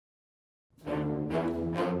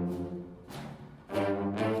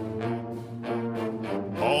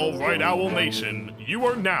right, Owl Nation. You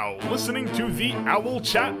are now listening to the Owl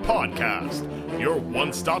Chat Podcast, your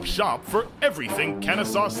one-stop shop for everything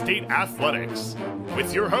Kennesaw State athletics,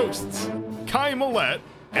 with your hosts, Kai Millette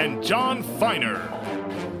and John Feiner.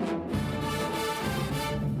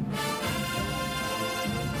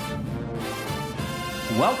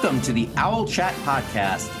 Welcome to the Owl Chat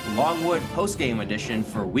Podcast, Longwood postgame edition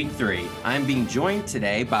for Week 3. I'm being joined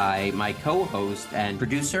today by my co-host and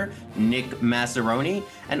producer, Nick Mazzaroni,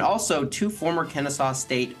 and also two former Kennesaw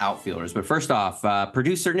State outfielders. But first off,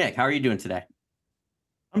 producer Nick, how are you doing today?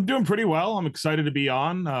 I'm doing pretty well. I'm excited to be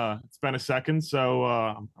on. It's been a second, so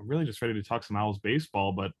I'm really just ready to talk some Owls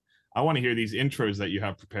baseball, but I want to hear these intros that you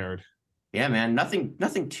have prepared. Yeah, man,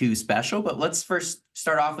 nothing too special, but let's first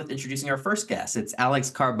start off with introducing our first guest. It's Alex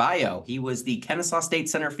Carballo. He was the Kennesaw State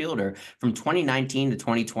center fielder from 2019 to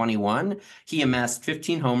 2021. He amassed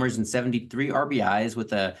 15 homers and 73 RBIs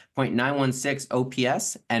with a .916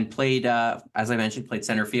 OPS and played, as I mentioned, played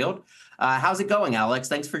center field. How's it going, Alex?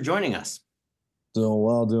 Thanks for joining us. Doing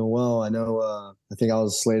well. I know, I think I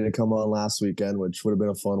was slated to come on last weekend, which would have been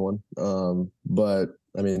a fun one. But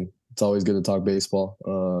I mean, it's always good to talk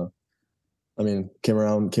baseball. Came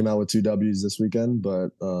out with 2 W's this weekend,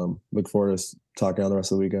 but look forward to talking on the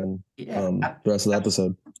rest of the weekend, the rest of the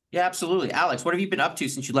episode. Yeah, absolutely. Alex, what have you been up to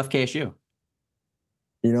since you left KSU?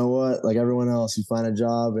 You know what? Like everyone else, you find a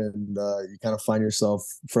job and you kind of find yourself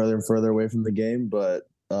further and further away from the game. But,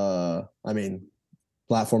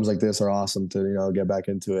 platforms like this are awesome to, get back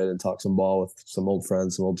into it and talk some ball with some old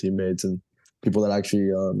friends, some old teammates, and people that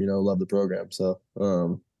actually, love the program. So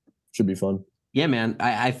should be fun. Yeah, man.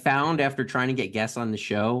 I found after trying to get guests on the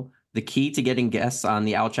show, the key to getting guests on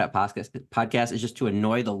the Owl Chat podcast is just to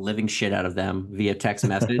annoy the living shit out of them via text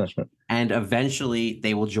message, and eventually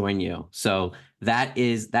they will join you. So that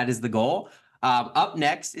is the goal. Up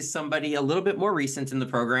next is somebody a little bit more recent in the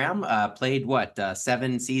program. Played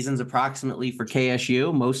 7 seasons approximately for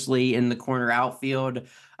KSU, mostly in the corner outfield.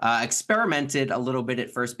 Experimented a little bit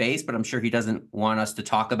at first base, but I'm sure he doesn't want us to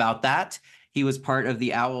talk about that. He was part of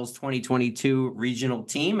the Owls 2022 regional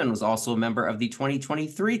team and was also a member of the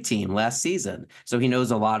 2023 team last season. So he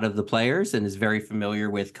knows a lot of the players and is very familiar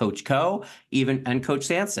with Coach Coe, and Coach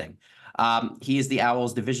Sansing. He is the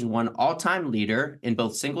Owls Division I all-time leader in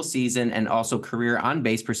both single season and also career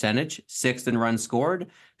on-base percentage, 6th in runs scored,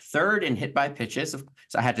 3rd in hit by pitches.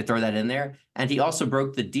 So I had to throw that in there. And he also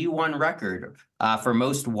broke the D1 record for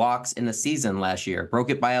most walks in a season last year, broke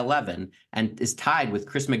it by 11, and is tied with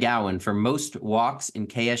Chris McGowan for most walks in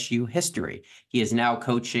KSU history. He is now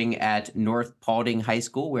coaching at North Paulding High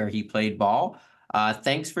School, where he played ball.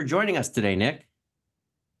 Thanks for joining us today, Nick.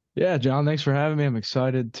 Yeah, John, thanks for having me. I'm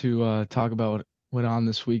excited to talk about what went on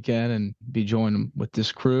this weekend and be joined with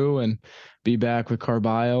this crew and be back with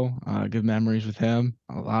Carballo. Good memories with him,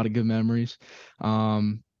 a lot of good memories.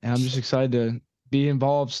 And I'm just excited to be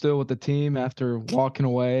involved still with the team after walking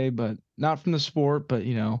away, but not from the sport, but,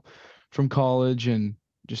 from college and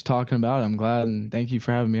just talking about it. I'm glad, and thank you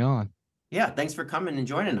for having me on. Yeah, thanks for coming and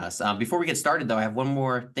joining us. Before we get started, though, I have one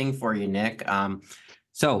more thing for you, Nick.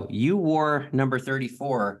 So you wore number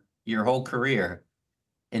 34 your whole career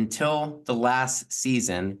until the last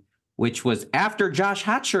season, which was after Josh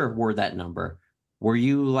Hatcher wore that number. Were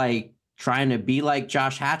you trying to be like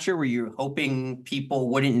Josh Hatcher? Were you hoping people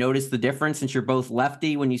wouldn't notice the difference since you're both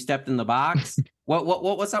lefty when you stepped in the box?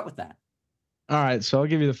 What's up with that? All right, so I'll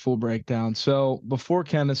give you the full breakdown. So before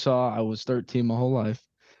Kennesaw, I was 13 my whole life.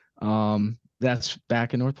 That's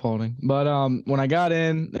back in North Paulding. But when I got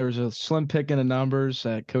in, there was a slim picking of numbers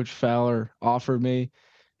that Coach Fowler offered me.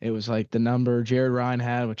 It was like the number Jared Ryan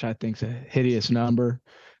had, which I think is a hideous number,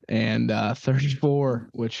 and 34,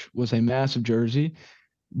 which was a massive jersey.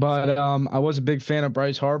 But I was a big fan of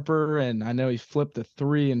Bryce Harper, and I know he flipped the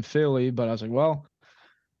 3 in Philly, but I was like, well,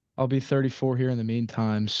 I'll be 34 here in the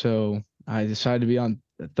meantime. So I decided to be on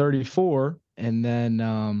 34, and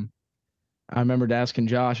then I remembered asking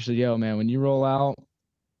Josh, I said, yo, man, when you roll out,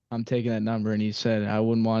 I'm taking that number. And he said, I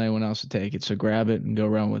wouldn't want anyone else to take it. So grab it and go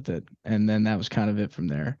run with it. And then that was kind of it from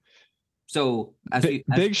there. So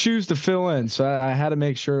big shoes to fill in. So I had to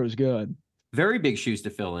make sure it was good. Very big shoes to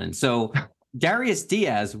fill in. So Darius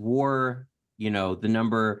Diaz wore, the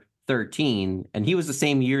number 13, and he was the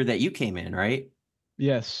same year that you came in, right?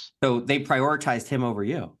 Yes. So they prioritized him over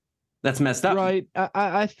you. That's messed up. Right.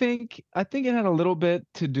 I think it had a little bit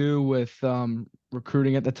to do with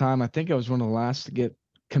recruiting at the time. I think I was one of the last to get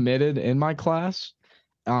committed in my class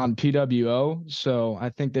on PWO. So I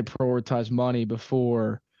think they prioritized money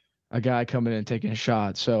before a guy coming in and taking a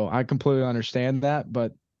shot. So I completely understand that,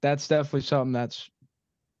 but that's definitely something that's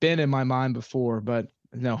been in my mind before. But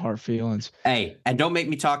no hard feelings. Hey, and don't make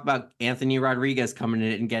me talk about Anthony Rodriguez coming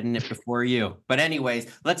in and getting it before you. But anyways,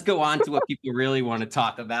 let's go on to what people really want to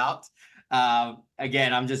talk about.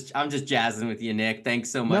 Again, I'm just jazzing with you, Nick. Thanks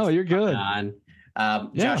so much. No, you're good. On.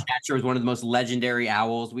 Yeah. Josh Hatcher is one of the most legendary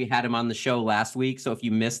Owls. We had him on the show last week, so if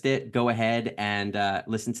you missed it, go ahead and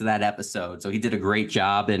listen to that episode. So he did a great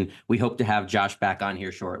job, and we hope to have Josh back on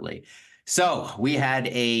here shortly. So we had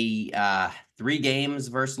a 3 games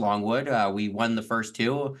versus Longwood. We won the first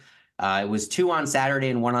 2. It was 2 on Saturday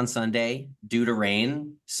and 1 on Sunday due to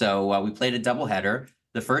rain. So we played a doubleheader.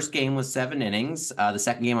 The first game was 7 innings. The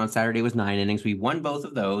second game on Saturday was 9 innings. We won both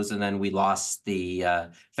of those, and then we lost the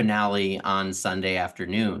finale on Sunday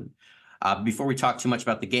afternoon. Before we talk too much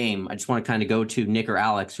about the game, I just want to kind of go to Nick or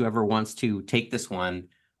Alex, whoever wants to take this one.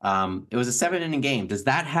 It was a 7-inning game. Does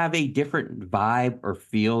that have a different vibe or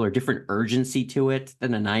feel or different urgency to it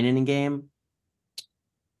than a 9-inning game?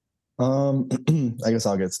 I guess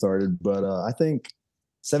I'll get started, but I think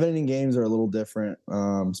 7-inning games are a little different,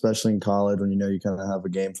 especially in college when you kind of have a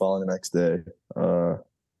game following the next day.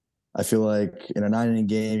 I feel like in a 9-inning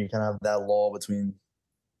game, you kind of have that lull between,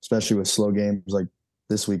 especially with slow games like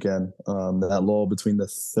this weekend, that lull between the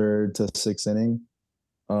 3rd to 6th inning.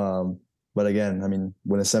 But again, I mean,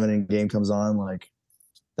 when a 7-inning game comes on, like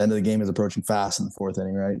the end of the game is approaching fast in the 4th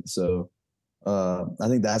inning, right? So I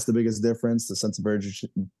think that's the biggest difference. The sense of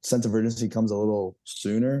urgency comes a little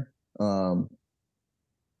sooner.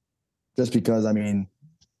 Just because, I mean,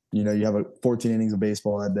 you have 14 innings of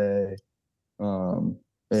baseball that day.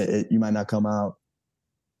 You might not come out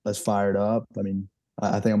as fired up. I mean,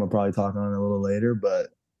 I think I'm going to probably talk on it a little later, but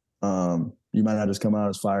you might not just come out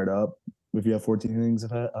as fired up if you have 14 innings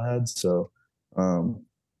ahead. So,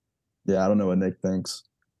 yeah, I don't know what Nick thinks.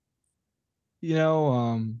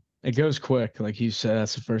 It goes quick. Like you said,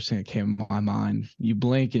 that's the first thing that came to my mind. You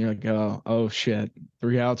blink and you're like, oh shit,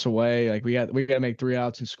 3 outs away. Like we got to make 3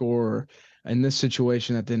 outs and score. In this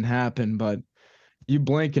situation, that didn't happen, but you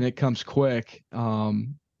blink and it comes quick.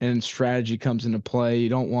 And strategy comes into play. You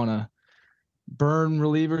don't want to burn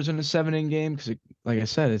relievers in a 7-inning game because, like I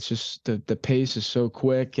said, it's just the pace is so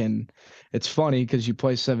quick. And it's funny because you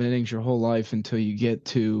play 7 innings your whole life until you get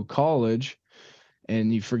to college.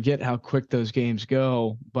 And you forget how quick those games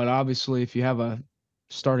go. But obviously, if you have a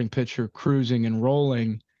starting pitcher cruising and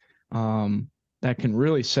rolling, that can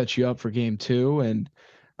really set you up for game 2. And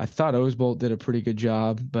I thought Osbolt did a pretty good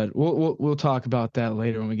job, but we'll talk about that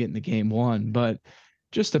later when we get into game 1. But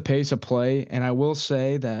just the pace of play, and I will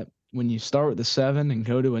say that when you start with the 7 and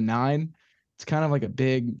go to a 9, it's kind of like a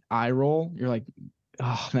big eye roll. You're like,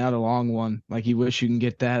 oh, now the long one. Like you wish you can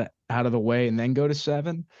get that out of the way and then go to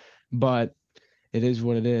 7, but it is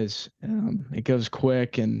what it is. It goes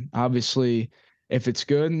quick, and obviously, if it's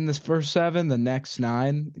good in this first 7, the next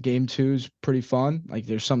 9, game 2 is pretty fun. Like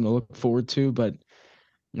there's something to look forward to. But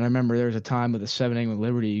I remember there was a time with the 7 inning with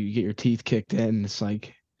Liberty, you get your teeth kicked in. It's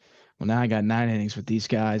like, well, now I got 9 innings with these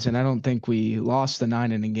guys, and I don't think we lost the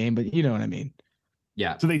 9-inning game, but you know what I mean.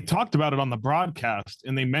 Yeah. So they talked about it on the broadcast,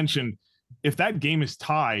 and they mentioned if that game is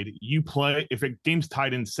tied, you play. If a game's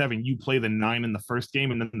tied in 7, you play the 9 in the first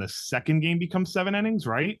game, and then the second game becomes 7 innings,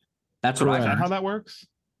 right? That's right. Is that how that works?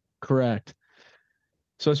 Correct.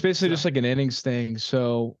 So it's basically just like an innings thing.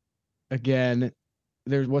 So again,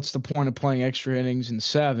 what's the point of playing extra innings in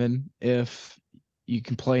 7 if you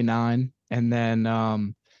can play 9? And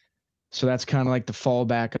then so that's kind of like the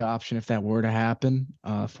fallback option if that were to happen.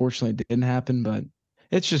 Fortunately, it didn't happen, but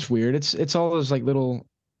it's just weird. It's all those like little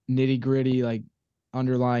nitty gritty like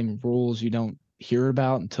underlying rules you don't hear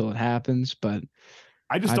about until it happens. But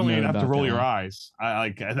I just don't even have to roll your eyes. I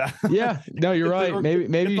like that. Yeah, no, you're right. Maybe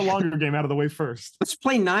get the longer game out of the way first. Let's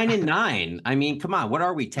play 9 and 9. I mean, come on. What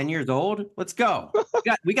are we? 10 years old? Let's go.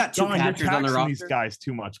 We got 2 catchers on the roster. These guys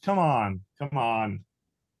too much. Come on.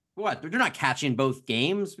 What? They're not catching both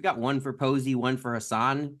games. We got 1 for Posey, 1 for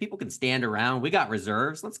Hassan. People can stand around. We got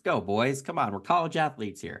reserves. Let's go, boys. Come on. We're college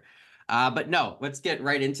athletes here. But no, let's get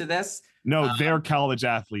right into this. No, they're college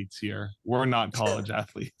athletes here. We're not college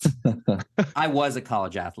athletes. I was a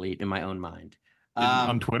college athlete in my own mind.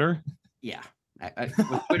 On Twitter? Yeah.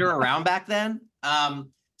 Was Twitter around back then?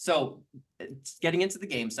 So getting into the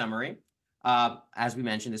game summary. As we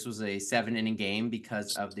mentioned, this was a 7-inning game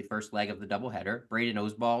because of the first leg of the doubleheader. Braden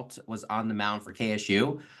Osbolt was on the mound for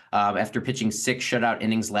KSU after pitching 6 shutout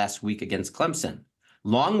innings last week against Clemson.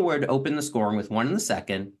 Longwood opened the scoring with 1 in the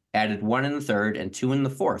second, added 1 in the third, and 2 in the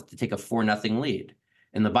fourth to take a 4-0 lead.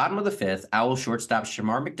 In the bottom of the 5th, Owl shortstop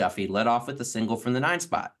Shamar McDuffie led off with a single from the 9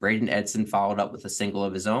 spot. Braden Edson followed up with a single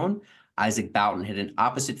of his own. Isaac Boughton hit an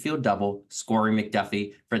opposite field double, scoring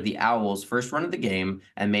McDuffie for the Owls' first run of the game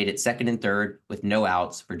and made it second and third with no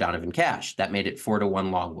outs for Donovan Cash. That made it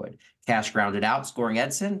 4-1 Longwood. Cash grounded out, scoring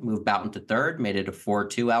Edson, moved Boughton to third, made it a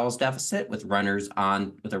 4-2 Owls deficit with a runner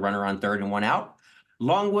on third and one out.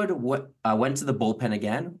 Longwood went to the bullpen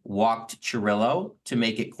again, walked Chirillo to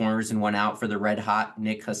make it corners and one out for the red-hot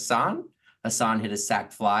Nick Hassan. Hassan hit a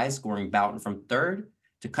sac fly, scoring Boughton from third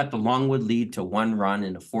to cut the Longwood lead to 1 run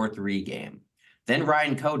in a 4-3 game. Then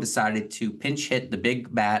Ryan Coe decided to pinch hit the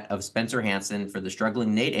big bat of Spencer Hansen for the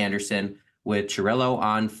struggling Nate Anderson with Chirillo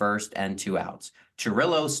on first and 2 outs.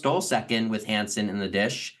 Chirillo stole second with Hansen in the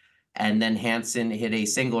dish, and then Hansen hit a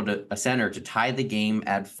single to a center to tie the game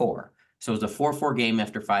at 4. So it was a 4-4 game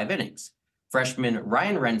after 5 innings. Freshman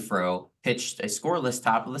Ryan Renfro pitched a scoreless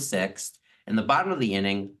top of the 6th. In the bottom of the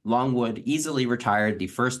inning, Longwood easily retired the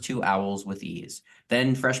first 2 Owls with ease.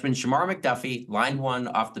 Then freshman Shamar McDuffie lined one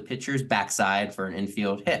off the pitcher's backside for an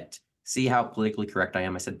infield hit. See how politically correct I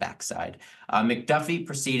am? I said backside. McDuffie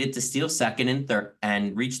proceeded to steal second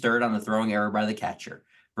and reach third on the throwing error by the catcher.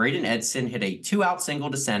 Braden Edson hit a 2-out single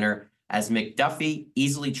to center as McDuffie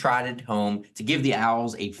easily trotted home to give the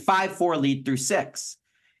Owls a 5-4 lead through 6.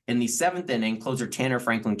 In the 7th inning, closer Tanner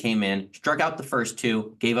Franklin came in, struck out the first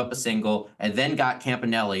 2, gave up a single, and then got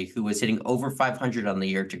Campanelli, who was hitting over 500 on the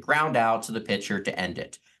year, to ground out to the pitcher to end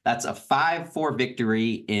it. That's a 5-4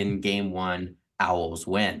 victory in Game 1. Owls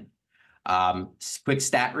win. Quick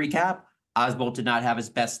stat recap. Oswald did not have his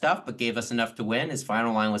best stuff, but gave us enough to win. His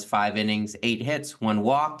final line was 5 innings, 8 hits, 1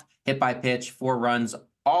 walked, hit by pitch, 4 runs,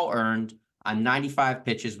 all earned on 95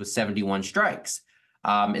 pitches with 71 strikes.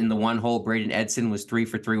 In the 1 hole, Braden Edson was 3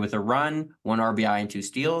 for 3 with a run, 1 RBI and 2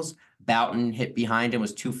 steals. Boughton hit behind him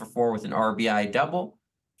was 2 for 4 with an RBI double.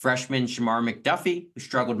 Freshman Shamar McDuffie, who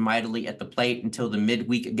struggled mightily at the plate until the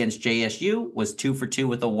midweek against JSU, was 2 for 2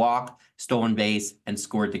 with a walk, stolen base, and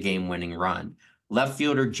scored the game-winning run. Left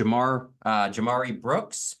fielder Jamari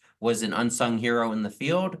Brooks was an unsung hero in the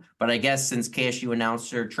field, but I guess since KSU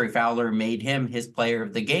announcer Trey Fowler made him his player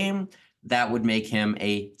of the game, that would make him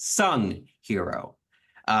a sung hero.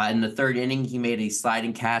 In the 3rd inning, he made a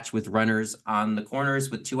sliding catch with runners on the corners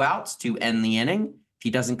with 2 outs to end the inning. If he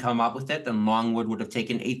doesn't come up with it, then Longwood would have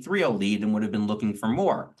taken a 3-0 lead and would have been looking for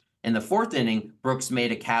more. In the 4th inning, Brooks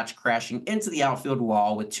made a catch crashing into the outfield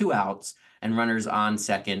wall with 2 outs and runners on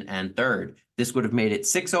second and third. This would have made it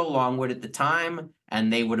 6-0 Longwood at the time,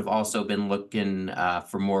 and they would have also been looking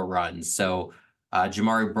for more runs. So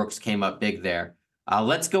Jamari Brooks came up big there.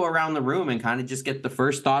 Let's go around the room and kind of just get the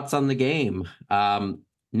first thoughts on the game.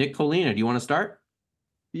 Nick Colina, do you want to start?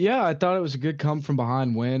 Yeah, I thought it was a good come from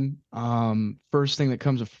behind win. First thing that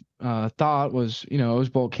comes of thought was,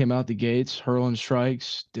 Osbolt came out the gates, hurling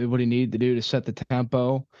strikes, did what he needed to do to set the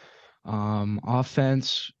tempo.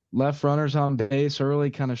 Offense, left runners on base early,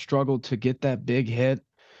 kind of struggled to get that big hit,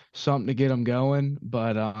 something to get them going.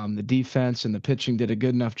 But the defense and the pitching did a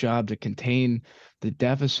good enough job to contain the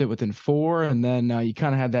deficit within 4. And then you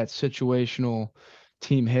kind of had that situational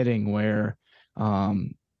team hitting where,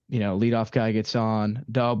 leadoff guy gets on,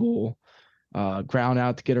 double, ground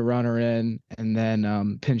out to get a runner in, and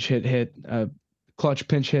then clutch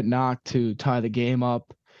pinch hit knock to tie the game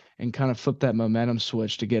up and kind of flip that momentum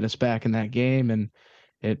switch to get us back in that game. And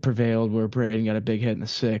it prevailed where Braden got a big hit in the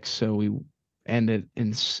 6th. So we ended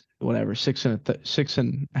in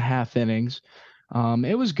 6.5 innings.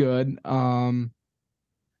 It was good. The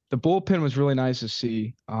bullpen was really nice to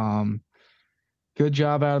see. Good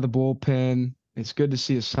job out of the bullpen. It's good to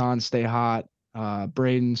see Hassan stay hot.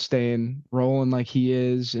 Braden staying rolling like he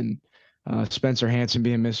is, and Spencer Hansen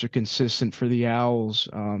being Mr. Consistent for the Owls.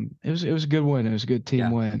 It was a good win. It was a good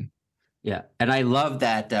team win. Yeah, and I love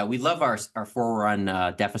that we love our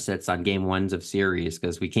 4-run deficits on game 1s of series,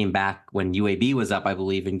 because we came back when UAB was up, I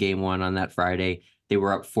believe, in game 1 on that Friday. They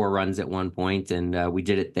were up 4 runs at one point, and we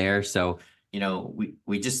did it there. So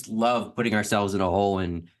we just love putting ourselves in a hole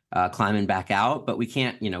and climbing back out, but we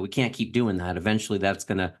can't keep doing that. Eventually that's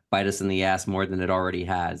going to bite us in the ass more than it already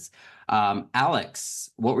has. Alex,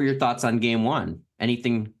 what were your thoughts on game 1?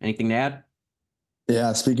 Anything to add?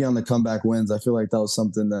 Yeah, speaking on the comeback wins, I feel like that was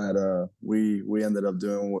something that we ended up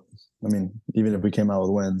doing. I mean, even if we came out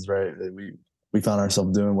with wins, right? We found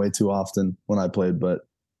ourselves doing way too often when I played. But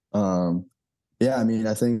yeah, I mean,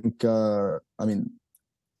 I think you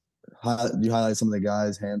highlight some of the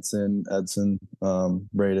guys, Hansen, Edson,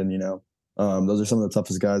 Braden, those are some of the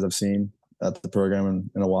toughest guys I've seen at the program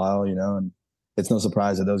in a while, and it's no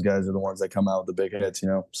surprise that those guys are the ones that come out with the big hits,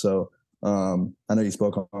 So I know you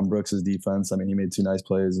spoke on Brooks's defense. I mean, he made 2 nice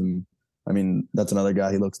plays, and I mean, that's another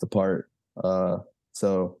guy. He looks the part.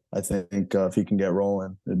 So I think if he can get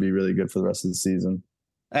rolling, it'd be really good for the rest of the season.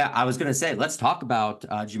 I was going to say, let's talk about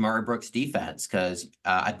Jamari Brooks' defense, because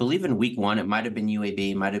I believe in week 1 it might have been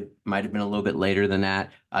UAB, might have been a little bit later than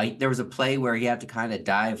that. There was a play where he had to kind of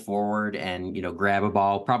dive forward and grab a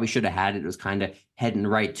ball. Probably should have had it. It was kind of heading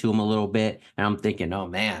right to him a little bit, and I'm thinking, oh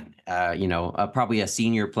man, probably a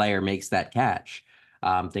senior player makes that catch.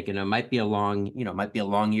 I'm thinking it might be a long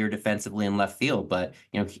year defensively in left field, but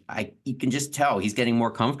you can just tell he's getting more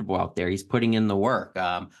comfortable out there. He's putting in the work.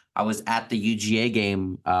 I was at the UGA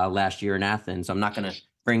game last year in Athens. So I'm not going to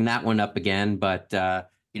bring that one up again, but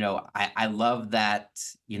I love that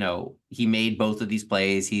he made both of these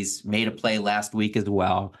plays. He's made a play last week as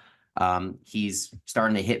well. He's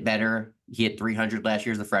starting to hit better. He hit 300 last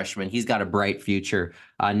year as a freshman. He's got a bright future.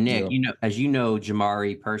 Nick, Yeah. as you know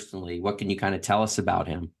Jamari personally, what can you kind of tell us about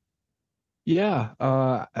him? Yeah,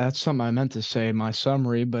 that's something I meant to say in my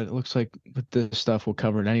summary, but it looks like with this stuff we'll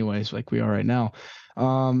cover it anyways, like we are right now.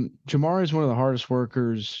 Jamari is one of the hardest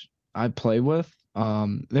workers I play with.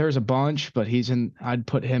 There's a bunch, but I'd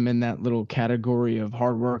put him in that little category of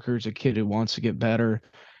hard workers, a kid who wants to get better,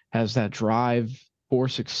 has that drive for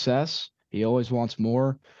success. He always wants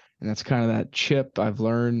more. And that's kind of that chip I've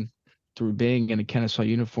learned through being in a Kennesaw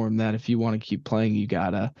uniform, that if you want to keep playing, you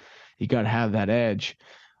gotta have that edge.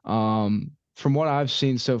 From what I've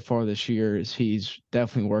seen so far this year is he's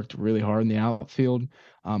definitely worked really hard in the outfield.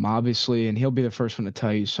 Obviously, and he'll be the first one to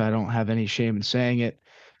tell you, so I don't have any shame in saying it.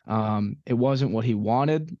 It wasn't what he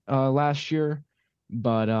wanted last year,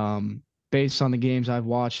 but based on the games I've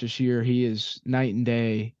watched this year, he is night and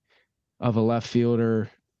day of a left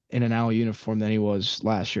fielder in an Owl uniform than he was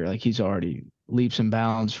last year. Like, he's already leaps and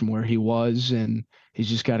bounds from where he was, and he's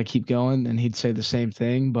just got to keep going. And he'd say the same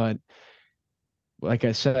thing, but like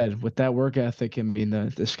I said, with that work ethic, I mean,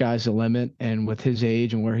 the sky's the limit. And with his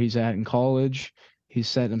age and where he's at in college, he's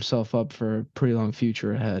setting himself up for a pretty long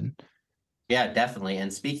future ahead. Yeah, definitely.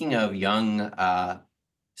 And speaking of young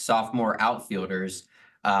sophomore outfielders,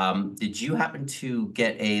 did you happen to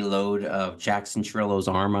get a load of Jackson Trillo's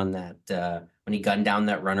arm on that when he gunned down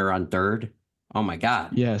that runner on third? Oh my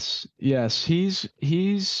God. Yes, yes,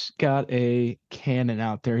 he's got a cannon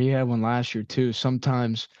out there. He had one last year too.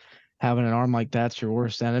 Sometimes having an arm like that's your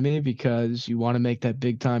worst enemy, because you want to make that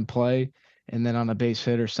big time play, and then on a base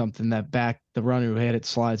hit or something, the runner who hit it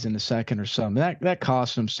slides into second or something. That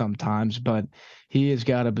costs him sometimes, but he has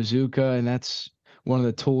got a bazooka, and that's one of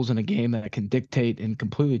the tools in a game that can dictate and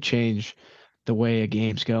completely change the way a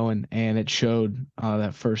game's going. And it showed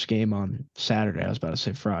that first game on Saturday. I was about to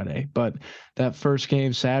say Friday, but that first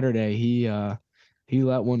game Saturday, he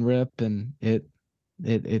let one rip, and it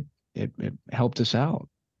helped us out.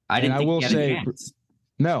 I And didn't I think will he had a say, chance.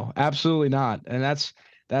 no, absolutely not. And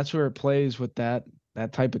that's where it plays with that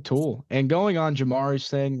type of tool. And going on Jamari's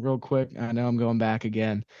thing real quick, I know I'm going back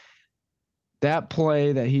again. That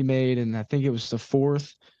play that he made, and I think it was the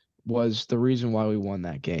fourth, was the reason why we won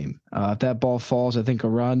that game. If that ball falls, I think a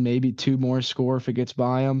run, maybe two more score if it gets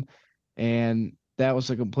by him. And that was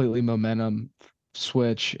a completely momentum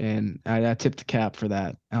switch, and I tipped the cap for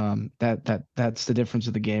that. That's the difference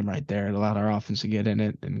of the game right there. It allowed our offense to get in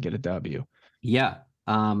it and get a W. Yeah.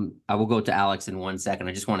 I will go to Alex in 1 second.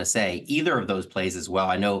 I just want to say either of those plays as well.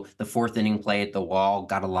 I know the fourth inning play at the wall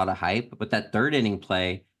got a lot of hype, but that third inning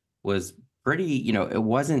play was pretty, it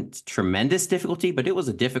wasn't tremendous difficulty, but it was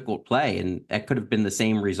a difficult play, and that could have been the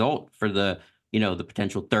same result for the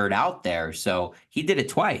potential third out there. So he did it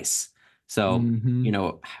twice. So,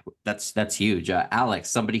 that's huge. Alex,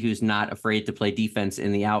 somebody who's not afraid to play defense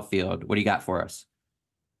in the outfield. What do you got for us?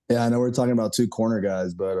 Yeah, I know we're talking about two corner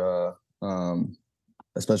guys, but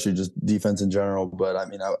especially just defense in general. But I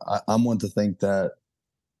mean, I'm one to think that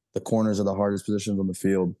the corners are the hardest positions on the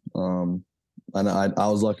field. And I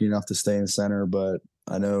was lucky enough to stay in center, but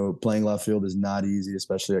I know playing left field is not easy,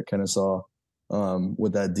 especially at Kennesaw,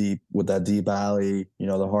 with that deep alley,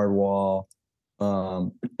 the hard wall,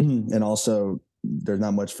 and also there's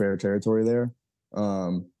not much fair territory there.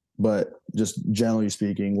 But just generally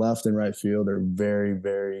speaking, left and right field are very,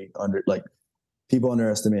 very people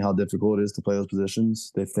underestimate how difficult it is to play those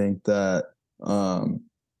positions. They think that,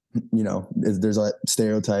 there's a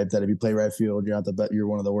stereotype that if you play right field, you're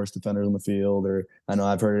one of the worst defenders on the field. Or I know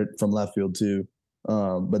I've heard it from left field too,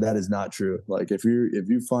 but that is not true. Like if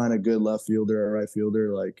you find a good left fielder or right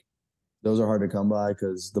fielder, like those are hard to come by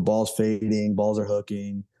because the ball's fading, balls are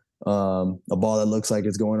hooking. A ball that looks like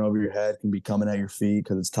it's going over your head can be coming at your feet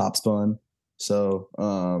because it's top spun. So,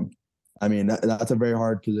 I mean, that's a very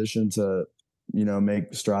hard position to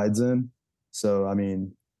make strides in. So, I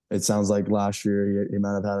mean, it sounds like last year he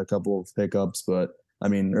might have had a couple of hiccups, but I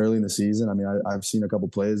mean, early in the season, I mean, I've seen a couple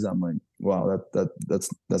plays. I'm like, wow,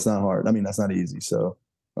 that's not hard. I mean, that's not easy. So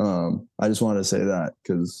I just wanted to say that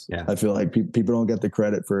because I feel like people don't get the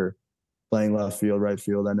credit for playing left field, right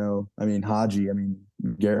field.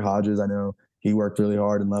 Garrett Hodges, I know he worked really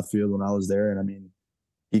hard in left field when I was there. And I mean,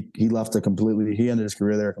 he ended his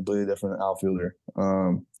career there a completely different outfielder.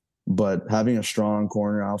 But having a strong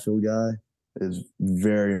corner outfield guy is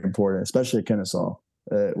very important, especially at Kennesaw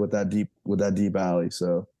with that deep alley.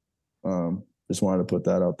 So just wanted to put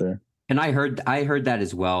that out there. And I heard that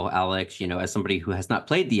as well, Alex, you know, as somebody who has not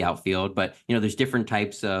played the outfield, but, you know, there's different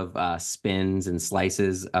types of spins and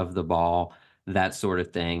slices of the ball, that sort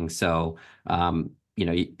of thing. So, you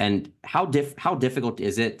know, and how difficult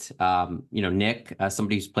is it, you know, Nick,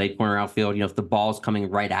 somebody who's played corner outfield, you know, if the ball's coming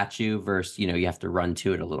right at you versus, you know, you have to run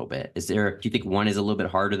to it a little bit. Do you think one is a little bit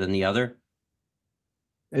harder than the other?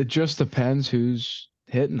 It just depends who's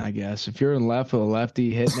hitting, I guess. If you're in left with a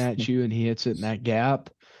lefty hitting at you and he hits it in that gap,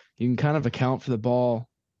 you can kind of account for the ball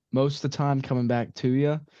most of the time coming back to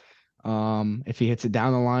you. If he hits it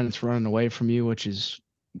down the line, it's running away from you, which is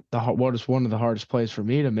one of the hardest plays for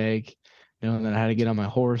me to make. You know, and then I had to get on my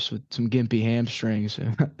horse with some gimpy hamstrings.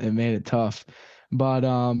 It made it tough. But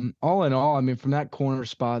all in all, I mean, from that corner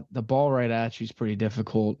spot, the ball right at you is pretty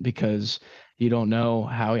difficult because you don't know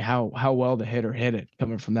how well the hitter hit it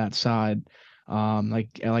coming from that side.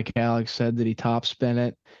 Like Alex said, did he top spin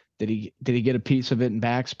it? Did he get a piece of it and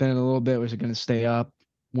backspin it a little bit? Was it going to stay up?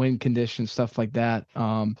 Wind conditions, stuff like that.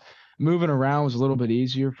 Moving around was a little bit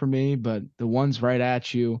easier for me, but the ones right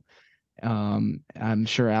at you, I'm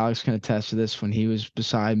sure Alex can attest to this when he was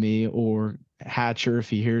beside me, or Hatcher,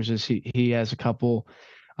 if he hears this, he has a couple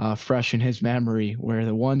fresh in his memory where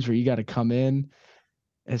the ones where you got to come in,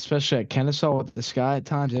 especially at Kennesaw with the sky at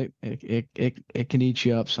times, it can eat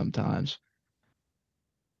you up sometimes.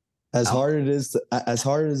 As hard as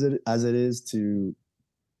it is to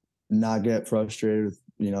not get frustrated with,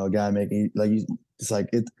 you know, a guy making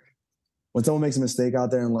when someone makes a mistake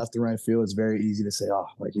out there in left and right field, it's very easy to say, oh,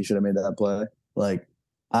 like he should have made that play. Like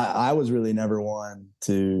I was really never one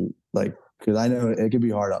to because I know it could be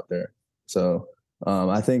hard out there. So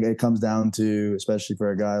I think it comes down to, especially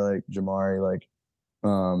for a guy like Jamari,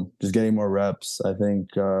 just getting more reps. I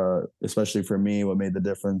think especially for me, what made the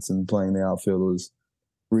difference in playing the outfield was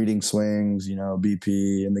reading swings, you know,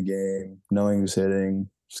 BP in the game, knowing who's hitting,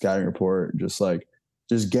 scouting report, just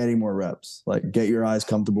getting more reps. Like, get your eyes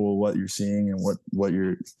comfortable with what you're seeing and what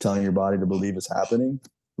you're telling your body to believe is happening,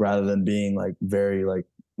 rather than being very like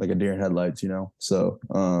a deer in headlights, you know. So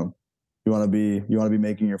you want to be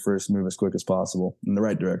making your first move as quick as possible in the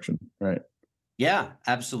right direction, right? Yeah,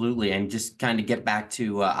 absolutely. And just kind of get back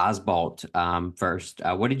to Oswalt first.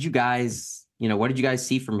 What did you guys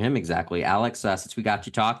see from him exactly? Alex, since we got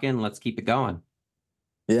you talking, let's keep it going.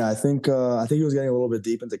 Yeah, I think he was getting a little bit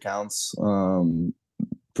deep into counts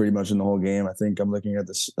pretty much in the whole game. I think I'm looking at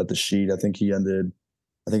the sheet. I think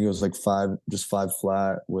it was five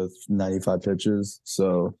flat with 95 pitches.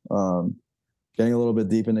 So getting a little bit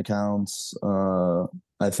deep into counts.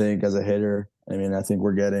 I think as a hitter, I mean, I think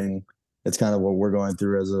it's kind of what we're going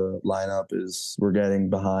through as a lineup is we're getting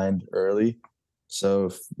behind early. So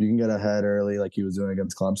if you can get ahead early, like he was doing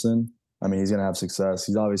against Clemson, I mean, he's going to have success.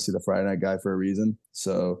 He's obviously the Friday night guy for a reason.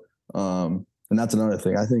 So, and that's another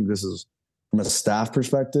thing. I think this is, from a staff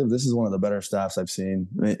perspective, this is one of the better staffs I've seen,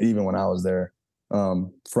 even when I was there,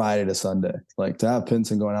 Friday to Sunday. Like, to have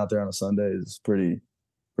Pinson going out there on a Sunday is pretty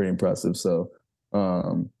impressive. So,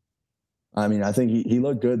 I mean, I think he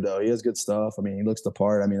looked good, though. He has good stuff. I mean, he looks the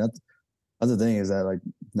part. I mean, that's the thing, is that, like,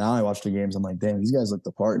 now I watch the games, I'm like, damn, these guys look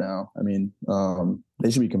the part now. I mean,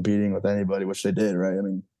 they should be competing with anybody, which they did, right? I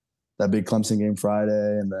mean, that big Clemson game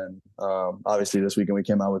Friday, and then obviously this weekend we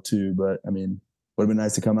came out with 2, but I mean, would have been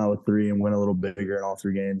nice to come out with 3 and win a little bigger in all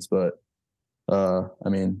 3 games. But I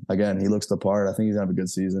mean, again, he looks the part. I think he's gonna have a good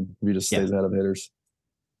season if he just stays ahead of hitters.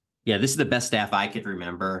 Yeah, this is the best staff I could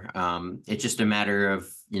remember. It's just a matter of,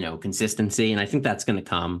 consistency, and I think that's going to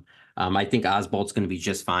come. I think Oswalt's going to be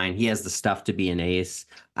just fine. He has the stuff to be an ace.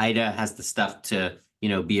 Ida has the stuff to,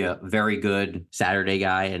 be a very good Saturday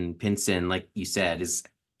guy, and Pinson, like you said, is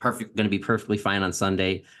going to be perfectly fine on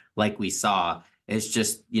Sunday, like we saw. It's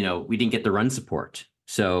just, we didn't get the run support.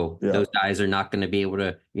 So those guys are not going to be able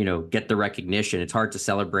to, get the recognition. It's hard to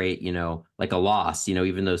celebrate, like a loss,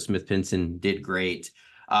 even though Smith Pinson did great.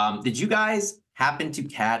 Did you guys happen to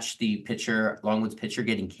catch the Longwood's pitcher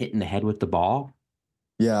getting hit in the head with the ball?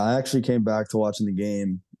 Yeah, I actually came back to watching the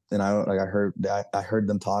game, and I heard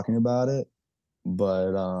them talking about it,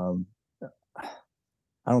 but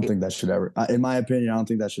I don't think that should ever, in my opinion, I don't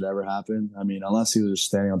think that should ever happen. I mean, unless he was just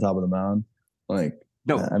standing on top of the mound, like,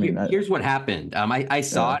 No, I mean, here's what happened. I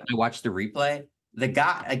saw it. I watched the replay. The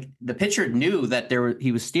guy, the pitcher knew that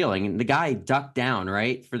he was stealing, and the guy ducked down,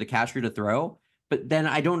 right, for the catcher to throw. But then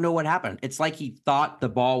I don't know what happened. It's like he thought the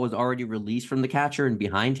ball was already released from the catcher and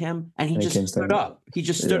behind him, and he just stood up. He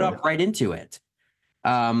just stood up right into it.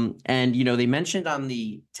 And they mentioned on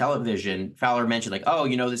the television, Fowler mentioned like, oh,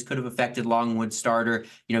 this could have affected Longwood's starter.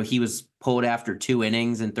 He was pulled after 2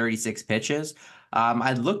 innings and 36 pitches.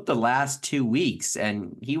 I looked the last 2 weeks,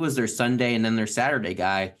 and he was their Sunday and then their Saturday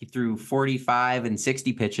guy. He threw 45 and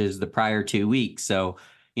 60 pitches the prior 2 weeks. So,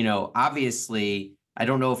 obviously, I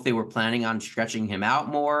don't know if they were planning on stretching him out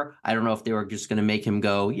more. I don't know if they were just going to make him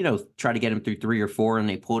go, try to get him through 3 or 4, and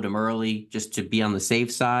they pulled him early just to be on the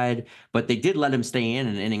safe side. But they did let him stay in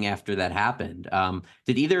an inning after that happened.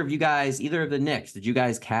 Did either of the Knicks, did you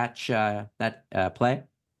guys catch that play?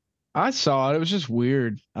 I saw it. It was just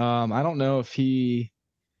weird. I don't know if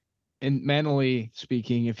mentally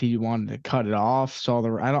speaking, if he wanted to cut it off.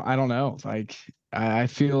 I don't know. Like, I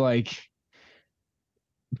feel like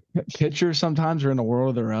pitchers sometimes are in a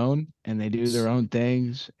world of their own and they do their own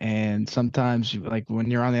things. And sometimes, like, when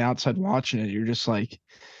you're on the outside watching it, you're just like,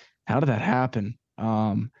 how did that happen?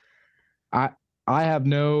 I have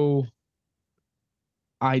no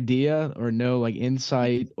idea or no like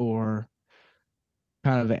insight or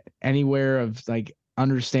kind of anywhere of like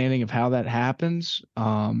understanding of how that happens.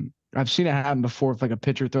 I've seen it happen before if like a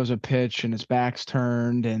pitcher throws a pitch and his back's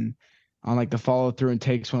turned and on like the follow through and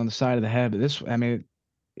takes one on the side of the head. But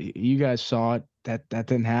you guys saw it. That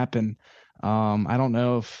didn't happen. I don't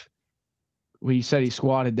know if he said he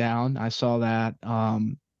squatted down. I saw that.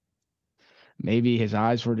 Maybe his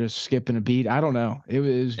eyes were just skipping a beat. I don't know. It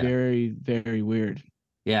was very, very weird.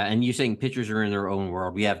 Yeah, and you're saying pitchers are in their own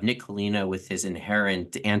world. We have Nick Colina with his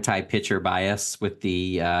inherent anti-pitcher bias with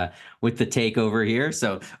the takeover here,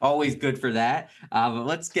 so always good for that. But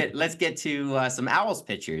let's get to some Owls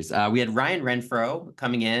pitchers. We had Ryan Renfroe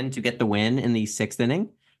coming in to get the win in the 6th inning.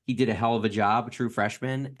 He did a hell of a job, a true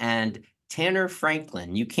freshman. And Tanner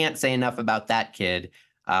Franklin, you can't say enough about that kid.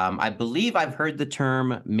 I believe I've heard the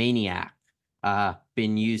term maniac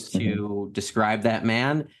been used to describe that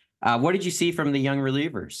man. What did you see from the young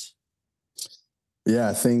relievers? Yeah,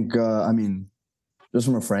 I think, just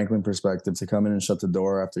from a Franklin perspective, to come in and shut the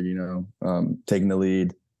door after, taking the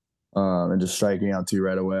lead and just striking out 2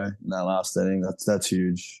 right away in that last inning, that's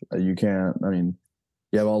huge. You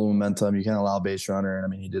have all the momentum. You can't allow a base runner,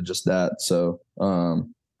 and he did just that. So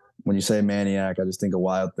when you say maniac, I just think a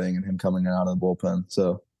Wild thing and him coming out of the bullpen.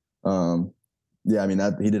 So,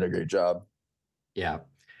 he did a great job. Yeah.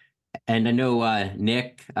 And I know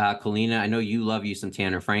Nick, Colina, I know you love you some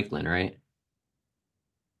Tanner Franklin, right?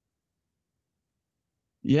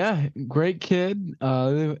 Yeah, great kid.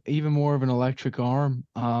 Even more of an electric arm.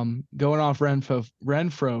 Going off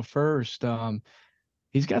Renfroe first.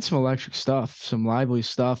 He's got some electric stuff, some lively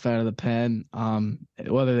stuff out of the pen.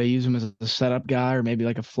 Whether they use him as a setup guy or maybe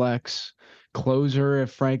like a flex closer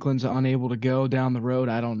if Franklin's unable to go down the road,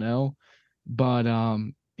 I don't know. But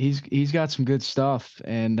he's got some good stuff,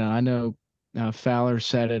 and I know Fowler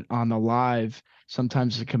said it on the live.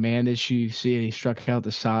 Sometimes the command issue, you see it, he struck out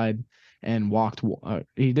the side and walked.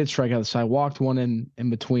 He did strike out the side, walked one in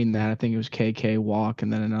between that. I think it was KK walk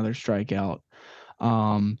and then another strikeout.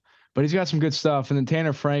 But he's got some good stuff. And then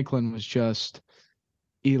Tanner Franklin was just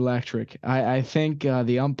electric. I think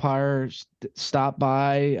the umpires stopped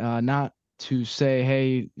by not to say,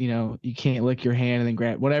 hey, you can't lick your hand and then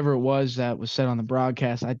grab whatever it was that was said on the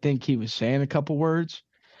broadcast. I think he was saying a couple words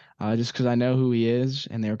just because I know who he is.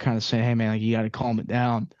 And they were kind of saying, hey, man, like, you got to calm it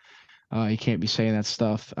down. You can't be saying that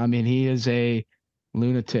stuff. He is a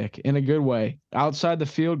lunatic in a good way. Outside the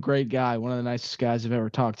field, great guy. One of the nicest guys I've ever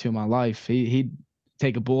talked to in my life. He'd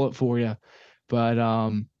take a bullet for you. But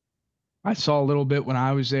I saw a little bit when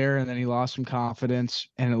I was there, and then he lost some confidence,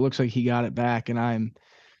 and it looks like he got it back, and I'm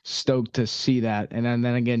stoked to see that. And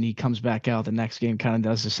then again, he comes back out the next game, kind of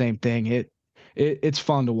does the same thing. It's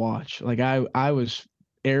fun to watch. Like I was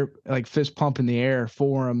fist pumping the air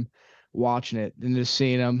for him, watching it and just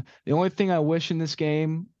seeing him. The only thing I wish in this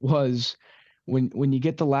game was when you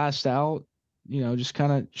get the last out, just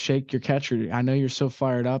kind of shake your catcher. I know you're so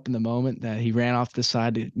fired up in the moment that he ran off the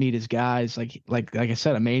side to meet his guys, like I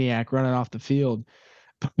said, a maniac running off the field.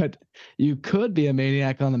 But you could be a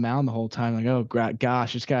maniac on the mound the whole time, like, oh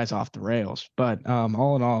gosh, this guy's off the rails. But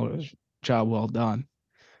all in all, it was a job well done.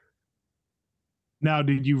 Now,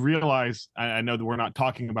 did you realize? I know that we're not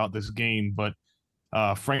talking about this game, but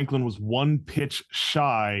Franklin was 1 pitch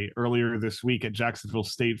shy earlier this week at Jacksonville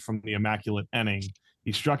State from the immaculate inning.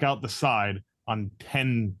 He struck out the side on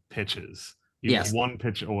 10 pitches. He Yes. was one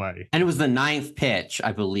pitch away. And it was the 9th pitch,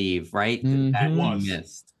 I believe, right? Mhm. That It he was.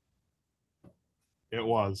 missed. It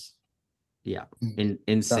was. Yeah.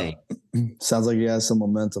 Insane. Sounds like he has some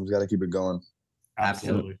momentum. He's got to keep it going.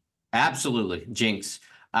 Absolutely. Absolutely. Jinx.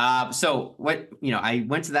 So I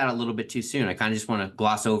went to that a little bit too soon. I kind of just want to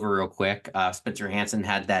gloss over real quick. Spencer Hansen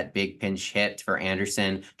had that big pinch hit for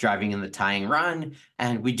Anderson driving in the tying run.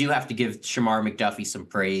 And we do have to give Shamar McDuffie some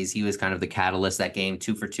praise. He was kind of the catalyst that game,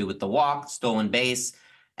 2 for 2 with the walk, stolen base,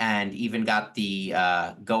 and even got the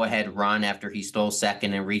go-ahead run after he stole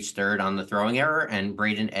second and reached third on the throwing error. And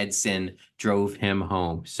Braden Edson drove him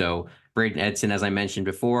home. So Braden Edson, as I mentioned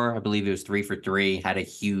before, I believe it was 3 for 3, had a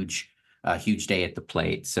huge day at the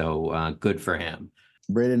plate. So good for him.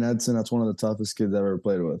 Braden Edson, that's one of the toughest kids I've ever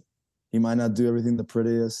played with. He might not do everything the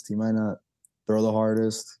prettiest. He might not throw the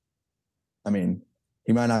hardest. I mean,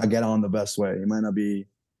 he might not get on the best way. He might not be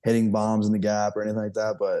hitting bombs in the gap or anything like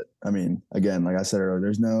that. But, I mean, again, like I said earlier,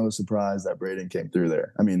 there's no surprise that Braden came through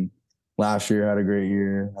there. I mean, last year had a great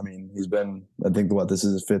year. I mean, he's been, I think, this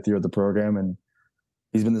is his 5th year at the program, and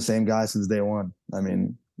he's been the same guy since day one. I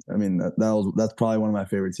mean, that's probably one of my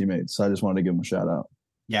favorite teammates. So I just wanted to give him a shout out.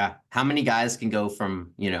 Yeah. How many guys can go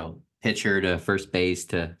from, pitcher to first base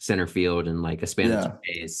to center field in like a span of 2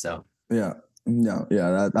 days? So yeah.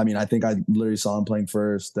 I think I literally saw him playing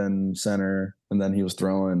first, then center, and then he was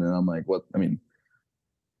throwing, and I'm like, what? I mean,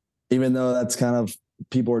 even though that's kind of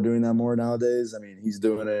people are doing that more nowadays, I mean, he's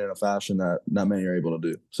doing it in a fashion that not many are able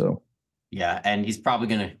to do. So yeah, and he's probably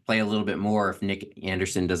going to play a little bit more if Nick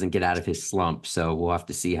Anderson doesn't get out of his slump. So we'll have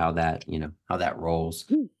to see how that rolls.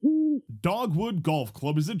 Dogwood Golf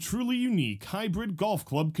Club is a truly unique hybrid golf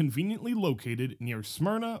club conveniently located near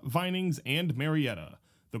Smyrna, Vinings, and Marietta.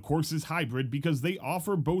 The course is hybrid because they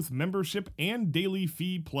offer both membership and daily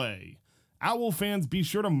fee play. Owl fans, be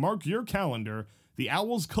sure to mark your calendar. The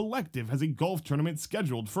Owls Collective has a golf tournament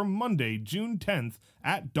scheduled for Monday, June 10th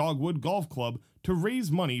at Dogwood Golf Club to raise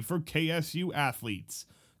money for KSU athletes.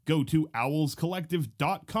 Go to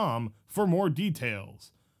owlscollective.com for more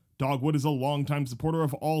details. Dogwood is a longtime supporter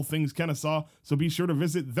of all things Kennesaw, so be sure to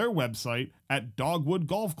visit their website at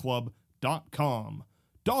dogwoodgolfclub.com.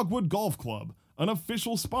 Dogwood Golf Club, an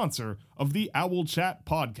official sponsor of the Owl Chat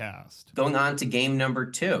podcast. Going on to game number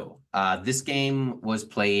 2. This game was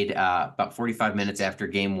played about 45 minutes after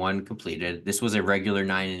game 1 completed. This was a regular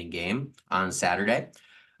 9-inning game on Saturday.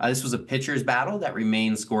 This was a pitcher's battle that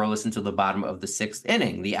remained scoreless until the bottom of the 6th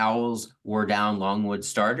inning. The Owls wore down Longwood's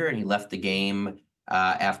starter, and he left the game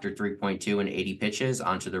after 3.2 and 80 pitches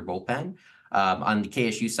onto their bullpen. On the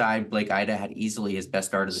KSU side, Blake Ida had easily his best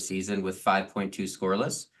start of the season with 5.2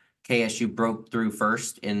 scoreless. KSU broke through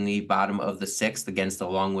first in the bottom of the 6th against the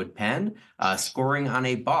Longwood pen, scoring on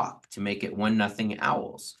a balk to make it 1-0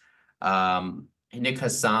 Owls. Nick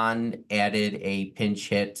Hassan added a pinch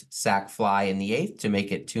hit sac fly in the 8th to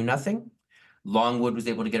make it 2-0. Longwood was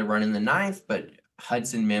able to get a run in the 9th, but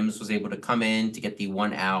Hudson Mims was able to come in to get the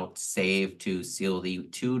 1-out save to seal the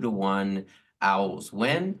 2-1 Owls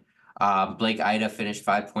win. Blake Ida finished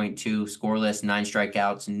 5.2 scoreless, 9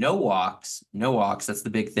 strikeouts, no walks. That's the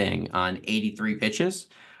big thing on 83 pitches.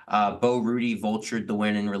 Bo Rudy vultured the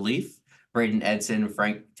win in relief. Braden Edson,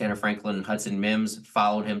 Tanner Franklin, and Hudson Mims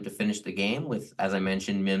followed him to finish the game with, as I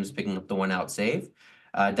mentioned, Mims picking up the 1-out save.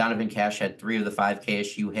 Donovan Cash had 3 of the 5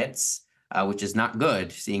 KSU hits, which is not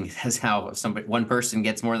good, seeing as how one person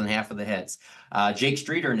gets more than half of the hits. Jake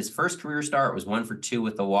Streeter in his first career start was 1 for 2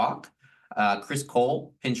 with a walk. Chris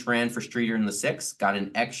Cole pinch ran for Streeter in the 6th, got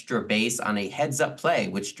an extra base on a heads-up play,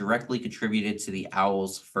 which directly contributed to the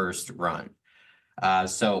Owls' first run.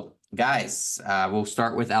 So, guys, we'll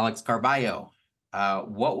start with Alex Carballo.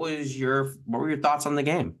 What were your thoughts on the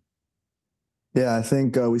game? Yeah, I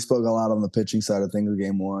think we spoke a lot on the pitching side of things with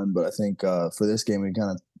game 1, but I think for this game, I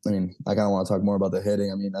kind of want to talk more about the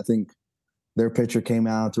hitting. I mean, I think their pitcher came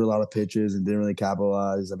out, threw a lot of pitches and didn't really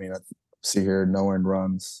capitalize. I mean, I see here no earned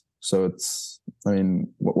runs. So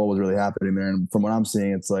what was really happening there? And from what I'm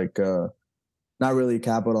seeing, it's like not really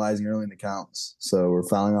capitalizing early in the counts. So we're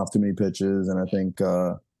fouling off too many pitches. And I think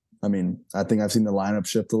I've seen the lineup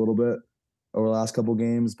shift a little bit over the last couple of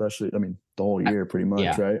games, especially, the whole year pretty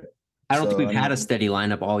much, right? I don't think we've had a steady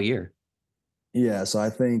lineup all year. Yeah. So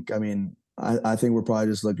I think we're probably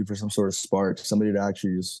just looking for some sort of spark, somebody to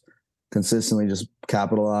actually just consistently just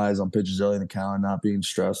capitalize on pitches early in the count and not being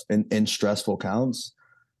stressed in stressful counts.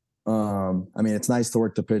 It's nice to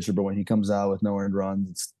work the pitcher, but when he comes out with no earned runs,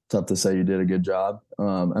 it's tough to say you did a good job.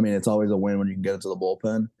 It's always a win when you can get into the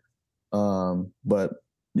bullpen. But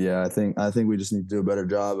yeah, I think we just need to do a better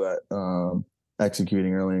job at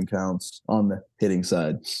executing early in counts on the hitting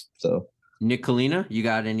side. So Nick Colina, you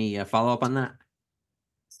got any follow up on that?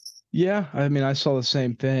 Yeah, I mean, I saw the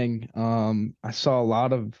same thing. I saw a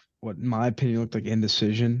lot of what, in my opinion, looked like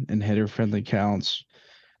indecision in hitter-friendly counts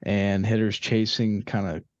and hitters chasing kind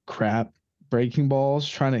of crap breaking balls,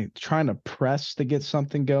 trying to press to get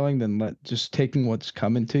something going, then just taking what's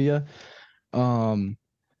coming to you. Um,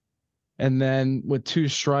 and then with two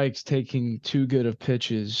strikes, taking too good of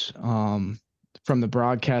pitches. From the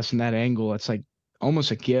broadcast in that angle, it's like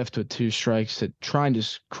almost a gift with two strikes to try and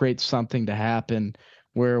just create something to happen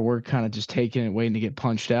where we're kind of just taking it, waiting to get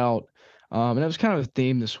punched out. And that was kind of a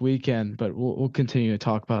theme this weekend, but we'll continue to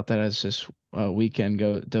talk about that as this weekend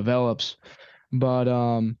develops. But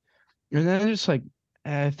and then just like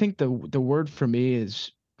I think the word for me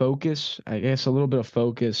is focus. I guess a little bit of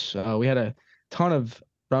focus. We had a ton of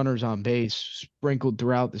runners on base sprinkled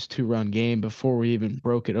throughout this 2-run game before we even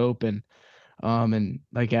broke it open. And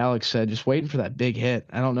like Alex said, just waiting for that big hit.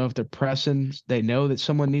 I don't know if they're pressing. They know that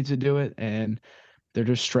someone needs to do it, and they're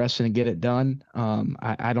just stressing to get it done.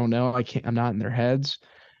 I don't know. I'm not in their heads,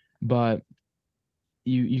 but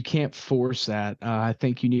you can't force that. I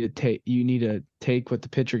think you need to take what the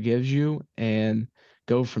pitcher gives you and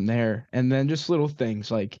go from there. And then just little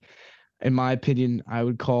things like, in my opinion, I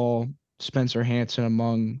would call Spencer Hansen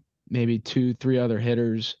among maybe 2, 3 other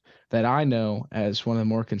hitters that I know as one of the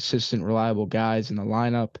more consistent, reliable guys in the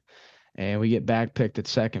lineup. And we get back picked at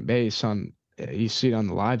second base you see it on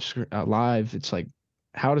the live. It's like,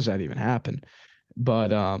 how does that even happen?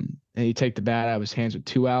 But and you take the bat out of his hands with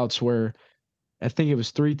 2 outs where I think it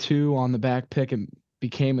was 3-2 on the back pick and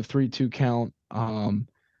became a 3-2 count.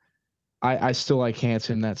 I still like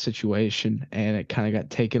Hansen in that situation, and it kind of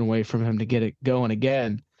got taken away from him to get it going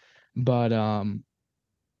again. But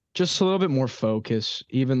just a little bit more focus,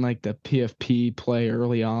 even like the PFP play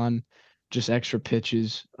early on, just extra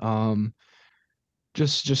pitches,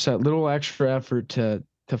 just that little extra effort to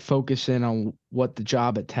focus in on what the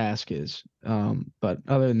job at task is. But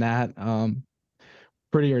other than that,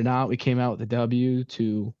 pretty or not, we came out with a W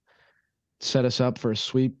to set us up for a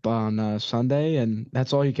sweep on Sunday, and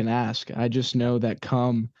that's all you can ask. I just know that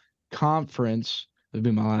come conference, that'd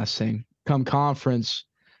be my last thing. Come conference,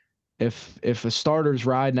 if a starter's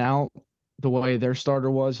riding out the way their starter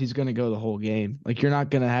was, he's going to go the whole game. Like, you're not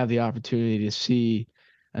going to have the opportunity to see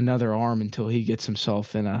another arm until he gets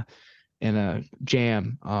himself in a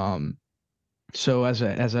jam. So as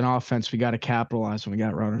an offense, we got to capitalize when we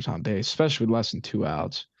got runners on base, especially with less than 2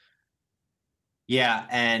 outs. Yeah,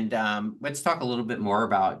 and let's talk a little bit more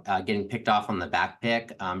about getting picked off on the back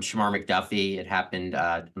pick. Shamar McDuffie, it happened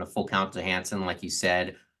on a full count to Hansen, like you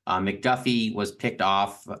said. McDuffie was picked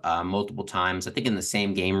off multiple times, I think in the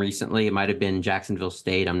same game recently. It might have been Jacksonville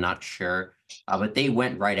State, I'm not sure. But they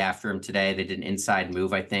went right after him today. They did an inside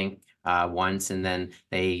move, I think, once, and then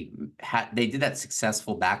they did that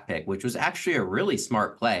successful back pick, which was actually a really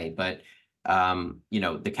smart play. But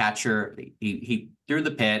the catcher, he threw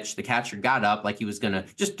the pitch. The catcher got up like he was going to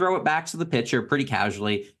just throw it back to the pitcher pretty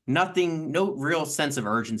casually. No real sense of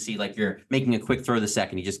urgency, like you're making a quick throw the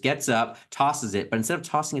second. He just gets up, tosses it, but instead of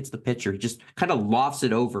tossing it to the pitcher, he just kind of lofts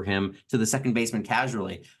it over him to the second baseman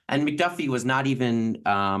casually. And McDuffie was not even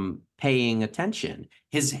paying attention.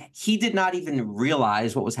 He did not even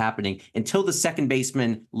realize what was happening until the second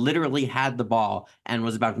baseman literally had the ball and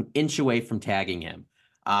was about an inch away from tagging him.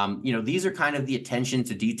 These are kind of the attention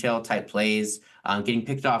to detail type plays. Getting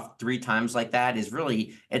picked off 3 times like that is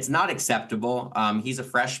really, it's not acceptable. He's a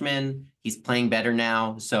freshman. He's playing better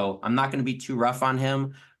now. So I'm not going to be too rough on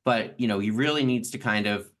him, but he really needs to kind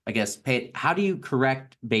of, I guess, how do you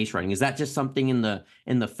correct base running? Is that just something in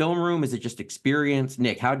the film room? Is it just experience?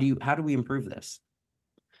 Nick, how do we improve this?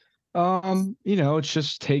 It's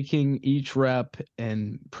just taking each rep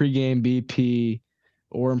and pregame BP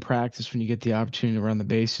or in practice when you get the opportunity to run the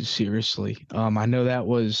bases seriously. I know that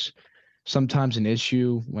was sometimes an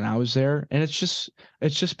issue when I was there, and it's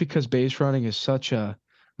just because base running is such a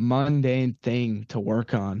mundane thing to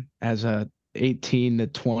work on as a 18 to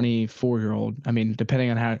 24-year-old. I mean,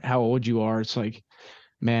 depending on how old you are, it's like,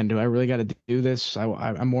 man, do I really got to do this?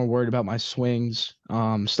 I'm more worried about my swings,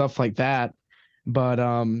 stuff like that. But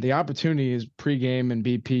the opportunity is pregame and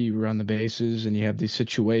BP, you run the bases and you have these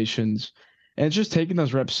situations. And it's just taking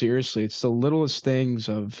those reps seriously. It's the littlest things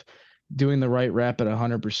of doing the right rep at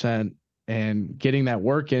 100% and getting that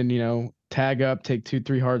work in, tag up, take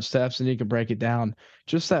 2-3 hard steps, and you can break it down.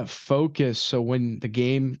 Just that focus. So when the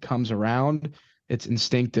game comes around, it's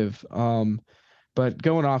instinctive. But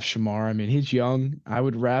going off Shamar, I mean, he's young. I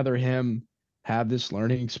would rather him have this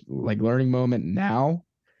learning moment now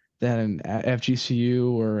than at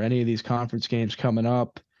FGCU or any of these conference games coming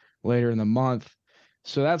up later in the month.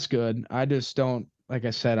 So that's good. I just don't, like I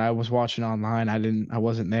said, I was watching online. I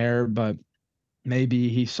wasn't there, but maybe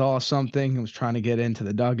he saw something and was trying to get into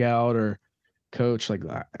the dugout, or coach like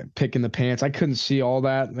picking the pants. I couldn't see all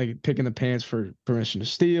that, like picking the pants for permission to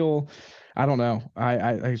steal. I don't know.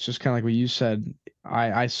 It's just kind of like what you said.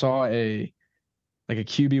 I saw a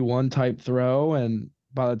QB1 type throw, and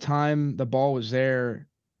by the time the ball was there,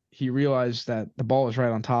 he realized that the ball was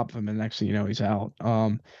right on top of him, and next thing you know, he's out. Yeah,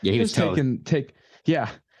 he was Just toast. yeah,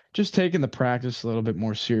 just taking the practice a little bit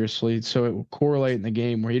more seriously, so it will correlate in the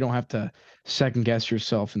game where you don't have to second guess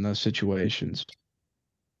yourself in those situations.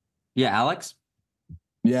 Yeah, Alex.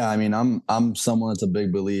 Yeah, I mean, I'm someone that's a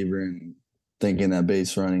big believer in thinking that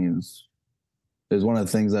base running is one of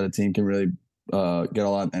the things that a team can really get a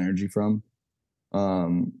lot of energy from.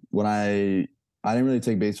 When I didn't really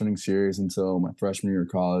take base running serious until my freshman year of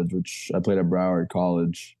college, which I played at Broward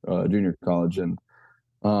College, junior college, and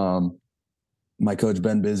my coach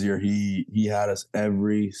Ben Bizier, he had us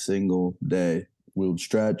every single day. We would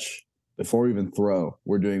stretch before we even throw.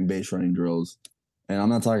 We're doing base running drills, and I'm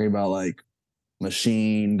not talking about like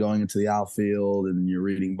machine going into the outfield and you're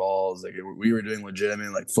reading balls. Like we were doing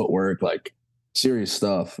legitimate like footwork, like serious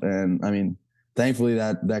stuff. And I mean, thankfully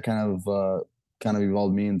that kind of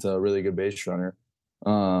evolved me into a really good base runner.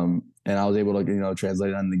 And I was able to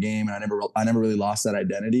translate it in the game, and I never really lost that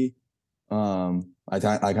identity. I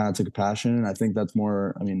kind of took a passion, and I think that's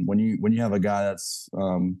more. I mean, when you have a guy that's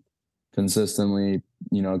consistently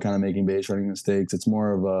kind of making base running mistakes, it's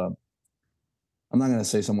more of a, I'm not going to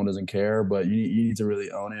say someone doesn't care, but you need to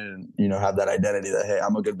really own it and, have that identity that, hey,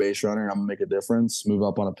 I'm a good base runner. I'm going to make a difference, move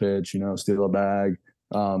up on a pitch, steal a bag,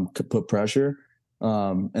 put pressure.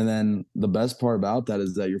 And then the best part about that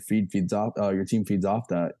is that your team feeds off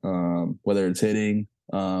that, whether it's hitting,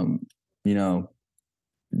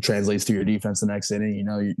 translates to your defense the next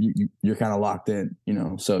inning, you're kind of locked in,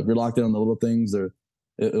 so if you're locked in on the little things,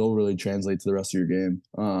 it'll really translate to the rest of your game.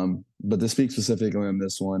 But to speak specifically on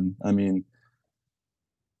this one, I mean,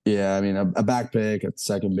 yeah, I mean, a back pick at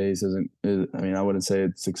second base I wouldn't say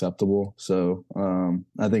it's acceptable. So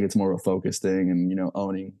I think it's more of a focus thing and,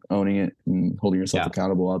 owning it and holding yourself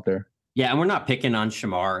accountable out there. Yeah, and we're not picking on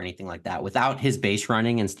Shamar or anything like that. Without his base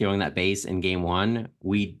running and stealing that base in game one,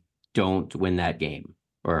 we don't win that game,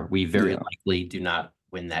 or we very likely do not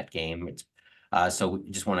win that game. So we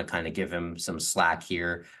just want to kind of give him some slack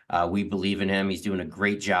here. We believe in him. He's doing a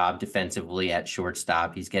great job defensively at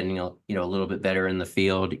shortstop. He's getting a little bit better in the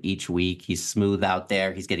field each week. He's smooth out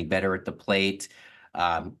there. He's getting better at the plate.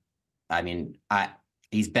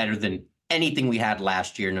 He's better than anything we had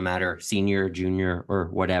last year, no matter senior, junior, or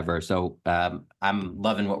whatever. So I'm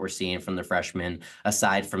loving what we're seeing from the freshman,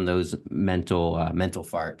 aside from those mental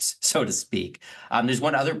farts, so to speak. There's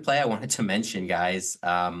one other play I wanted to mention, guys.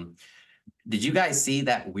 Did you guys see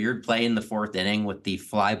that weird play in the fourth inning with the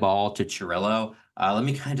fly ball to Chirillo? Let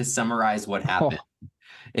me kind of summarize what happened.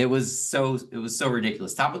 It was so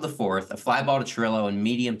ridiculous. Top of the fourth, a fly ball to Chirillo and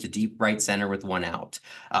medium to deep right center with one out.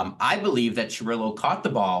 I believe that Chirillo caught the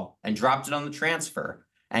ball and dropped it on the transfer.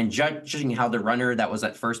 And judging how the runner that was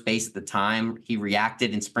at first base at the time, he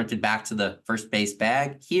reacted and sprinted back to the first base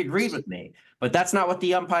bag, he agreed with me. But that's not what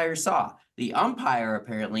the umpire saw. The umpire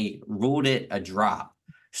apparently ruled it a drop.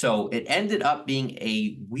 So it ended up being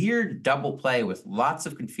a weird double play with lots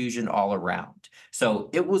of confusion all around. So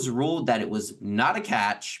it was ruled that it was not a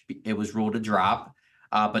catch. It was ruled a drop.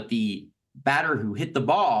 But the batter who hit the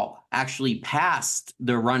ball actually passed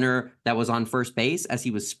the runner that was on first base as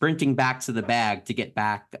he was sprinting back to the bag to get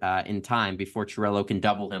back in time before Chirillo can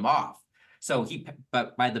double him off. So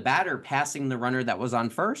but by the batter passing the runner that was on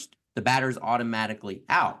first, the batter's automatically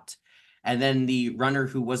out. And then the runner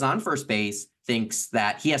who was on first base thinks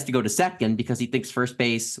that he has to go to second because he thinks first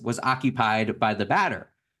base was occupied by the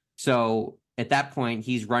batter. So at that point,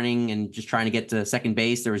 he's running and just trying to get to second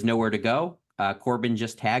base. There was nowhere to go. Corbin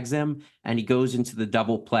just tags him, and he goes into the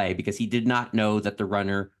double play because he did not know that the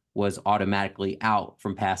runner was automatically out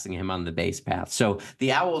from passing him on the base path. So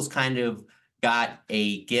the Owls kind of got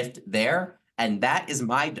a gift there. And that is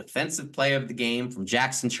my defensive play of the game from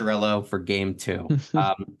Jackson Chirillo for game 2.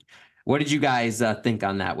 What did you guys think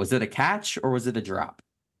on that? Was it a catch or was it a drop?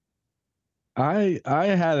 I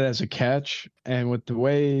had it as a catch, and with the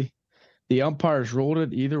way the umpires ruled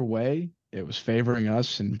it, either way, it was favoring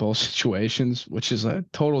us in both situations, which is a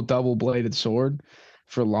total double-bladed sword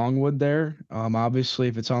for Longwood there. Obviously,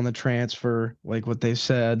 if it's on the transfer, like what they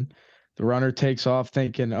said, the runner takes off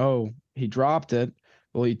thinking, oh, he dropped it.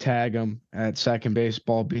 Well, you tag him at second base,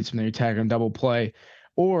 ball beats him, then you tag him double play.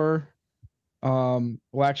 Or well,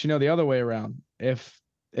 actually, no, the other way around. If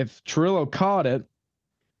Chirillo caught it,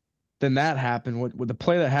 then that happened. What the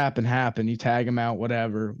play that happened, you tag him out,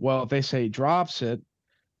 whatever. Well, if they say he drops it,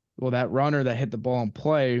 well, that runner that hit the ball in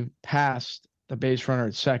play passed the base runner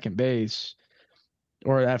at second base,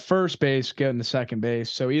 or at first base getting the second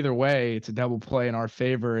base. So either way, it's a double play in our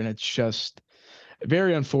favor, and it's just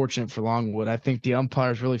very unfortunate for Longwood. I think the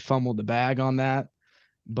umpires really fumbled the bag on that.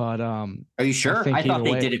 But Are you sure? I thought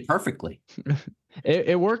they did it perfectly.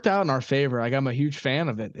 It worked out in our favor. Like, I'm a huge fan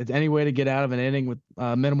of it. It's any way to get out of an inning with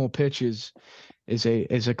minimal pitches is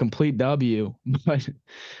a complete W. But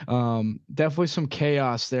definitely some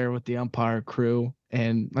chaos there with the umpire crew.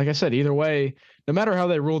 And like I said, either way, no matter how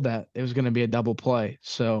they ruled that, it was going to be a double play.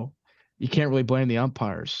 So you can't really blame the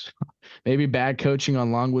umpires. Maybe bad coaching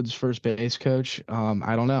on Longwood's first base coach.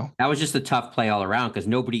 I don't know. That was just a tough play all around because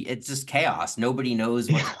it's just chaos. Nobody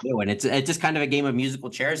knows what to do. And it's just kind of a game of musical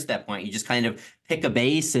chairs at that point. You just kind of pick a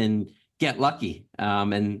base and get lucky.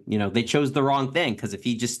 And, they chose the wrong thing, because if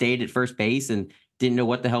he just stayed at first base and didn't know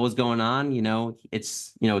what the hell was going on,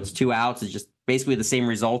 it's 2 outs. It's just basically the same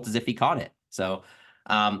result as if he caught it. So,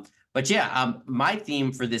 my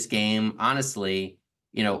theme for this game, honestly,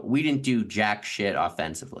 we didn't do jack shit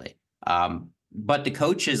offensively. But the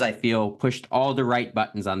coaches, I feel, pushed all the right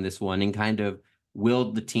buttons on this one and kind of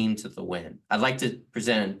willed the team to the win. I'd like to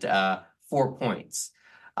present 4 points.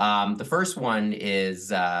 The first one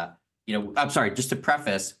is, I'm sorry, just to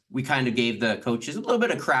preface, we kind of gave the coaches a little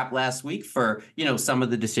bit of crap last week for, some of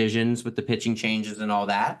the decisions with the pitching changes and all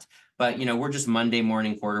that. But, we're just Monday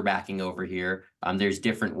morning quarterbacking over here. There's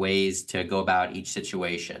different ways to go about each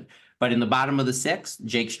situation. But in the bottom of the 6th,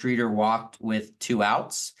 Jake Streeter walked with 2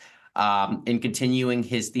 outs. In continuing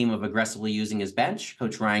his theme of aggressively using his bench,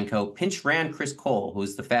 Coach Ryan Coe pinch ran Chris Cole,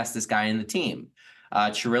 who's the fastest guy in the team.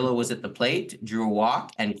 Chirillo was at the plate, drew a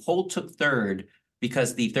walk, and Cole took third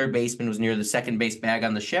because the third baseman was near the second base bag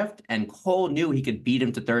on the shift, and Cole knew he could beat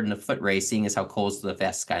him to third in a foot race, seeing as how Cole's the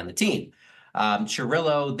fastest guy on the team.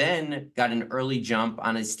 Chirillo then got an early jump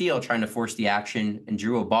on his steal, trying to force the action, and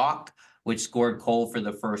drew a balk, which scored Cole for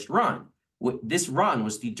the first run. This run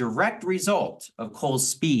was the direct result of Cole's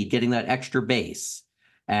speed, getting that extra base,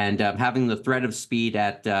 and having the threat of speed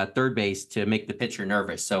at third base to make the pitcher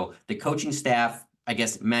nervous. So the coaching staff, I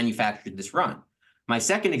guess, manufactured this run. My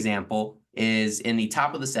second example is in the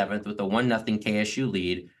top of the 7th with a 1-0 KSU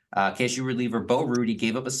lead. KSU reliever Bo Rudy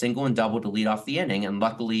gave up a single and double to lead off the inning, and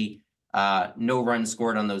luckily no runs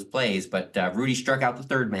scored on those plays. But Rudy struck out the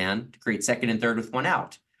third man to create second and third with 1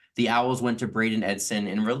 out. The Owls went to Braden Edson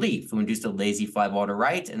in relief, who induced a lazy fly ball to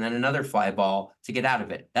right and then another fly ball to get out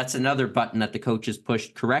of it. That's another button that the coaches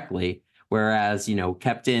pushed correctly, whereas,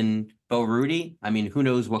 kept in Bo Rudy, who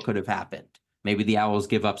knows what could have happened. Maybe the Owls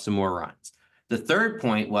give up some more runs. The third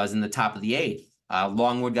point was in the top of the 8th.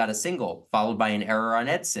 Longwood got a single, followed by an error on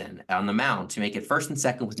Edson on the mound to make it first and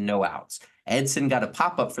second with no outs. Edson got a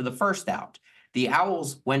pop-up for the first out. The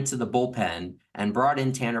Owls went to the bullpen and brought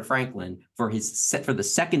in Tanner Franklin for the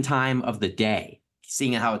second time of the day,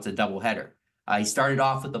 seeing how it's a doubleheader. He started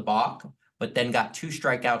off with a balk, but then got 2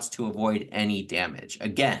 strikeouts to avoid any damage.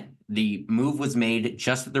 Again, the move was made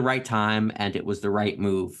just at the right time, and it was the right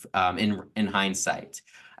move in hindsight.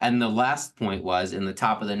 And the last point was in the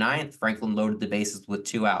top of the 9th, Franklin loaded the bases with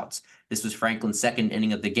 2 outs. This was Franklin's second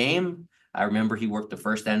inning of the game. I remember he worked the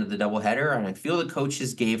first end of the doubleheader, and I feel the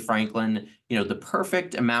coaches gave Franklin, the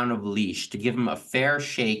perfect amount of leash to give him a fair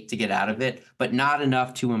shake to get out of it, but not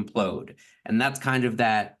enough to implode. And that's kind of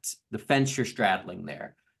the fence you're straddling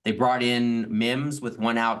there. They brought in Mims with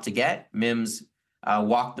 1 out to get. Mims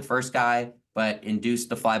walked the first guy, but induced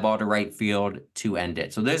the fly ball to right field to end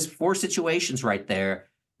it. So there's 4 situations right there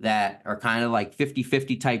that are kind of like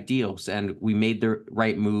 50-50 type deals, and we made the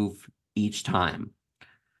right move each time.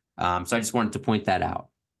 So I just wanted to point that out.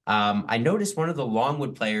 I noticed one of the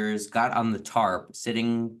Longwood players got on the tarp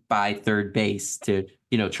sitting by third base to,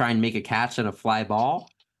 try and make a catch on a fly ball.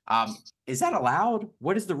 Is that allowed?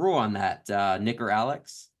 What is the rule on that, Nick or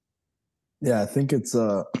Alex? Yeah, I think it's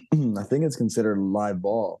considered a live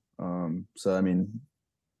ball. So I'm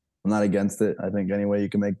not against it. I think any way you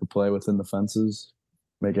can make the play within the fences,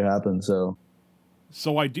 make it happen. So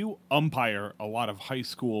I do umpire a lot of high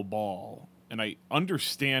school ball, and I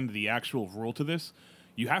understand the actual rule to this.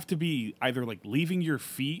 You have to be either leaving your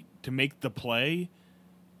feet to make the play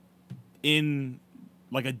in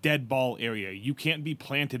a dead ball area. You can't be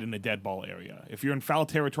planted in a dead ball area. If you're in foul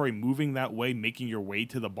territory, moving that way, making your way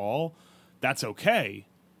to the ball, that's okay.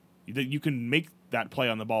 You can make that play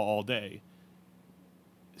on the ball all day.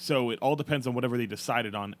 So it all depends on whatever they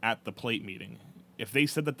decided on at the plate meeting. If they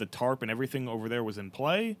said that the tarp and everything over there was in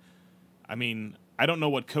play, I don't know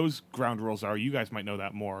what Co's ground rules are. You guys might know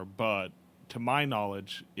that more, but to my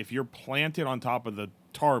knowledge, if you're planted on top of the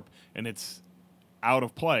tarp and it's out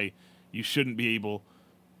of play, you shouldn't be able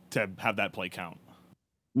to have that play count.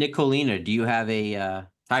 Nick Colina, do you have a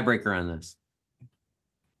tiebreaker on this?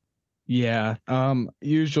 Yeah.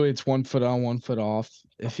 Usually it's 1 foot on, 1 foot off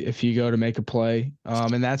if you go to make a play.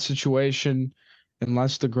 In that situation,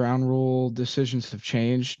 unless the ground rule decisions have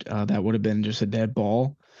changed, that would have been just a dead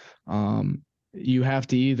ball. You have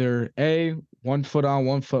to either 1 foot on,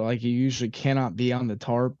 1 foot, like you usually cannot be on the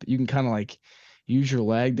tarp. You can kind of like use your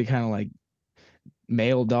leg to kind of like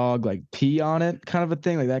male dog, like pee on it kind of a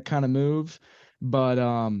thing, like that kind of move.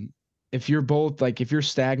 But if you're both, like if you're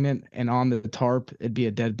stagnant and on the tarp, it'd be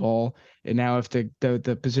a dead ball. And now if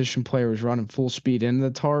the position player is running full speed into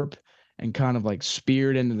the tarp and kind of like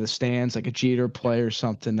speared into the stands like a Jeter play or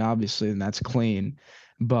something, obviously, then that's clean.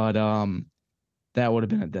 But that would have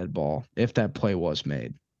been a dead ball if that play was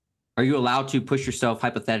made. Are you allowed to push yourself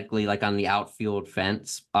hypothetically like on the outfield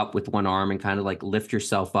fence up with one arm and kind of like lift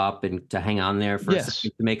yourself up and to hang on there for a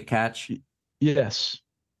second to make a catch? Yes.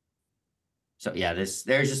 So yeah, there's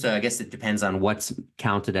just I guess it depends on what's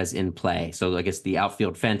counted as in play. So I guess the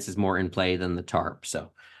outfield fence is more in play than the tarp.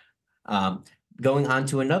 So going on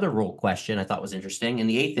to another rule question I thought was interesting. In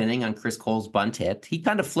the 8th inning on Chris Cole's bunt hit, he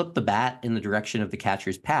kind of flipped the bat in the direction of the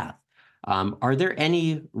catcher's path. Are there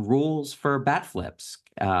any rules for bat flips?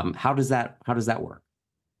 How does that work?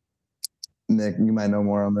 Nick, you might know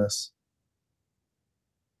more on this.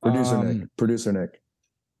 Producer Nick.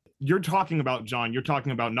 You're talking about, John,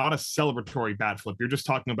 not a celebratory bat flip. You're just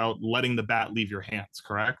talking about letting the bat leave your hands,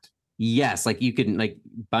 correct? Yes, like you can like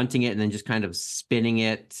bunting it and then just kind of spinning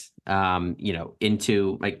it,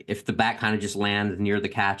 into like if the bat kind of just lands near the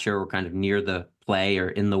catcher or kind of near the play or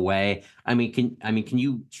in the way. Can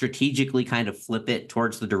you strategically kind of flip it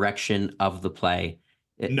towards the direction of the play?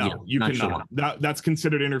 No, you cannot. That's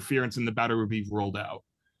considered interference and the batter would be ruled out.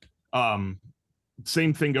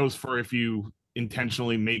 Same thing goes for if you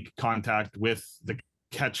intentionally make contact with the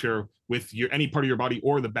catcher with any part of your body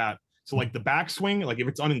or the bat. So like the backswing, like if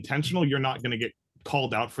it's unintentional, you're not going to get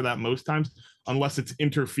called out for that most times unless it's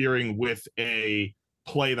interfering with a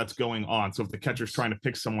play that's going on. So if the catcher's trying to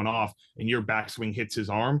pick someone off and your backswing hits his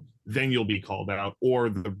arm, then you'll be called out, or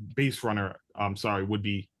the base runner, would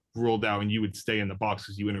be ruled out and you would stay in the box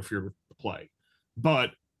because you interfered with the play.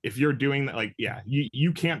 But if you're doing that, like, yeah,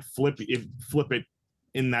 you can't flip it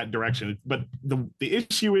in that direction. But the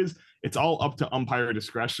issue is it's all up to umpire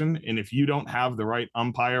discretion. And if you don't have the right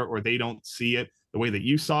umpire or they don't see it the way that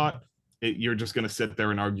you saw it, you're just going to sit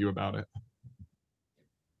there and argue about it.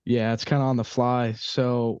 Yeah, it's kind of on the fly.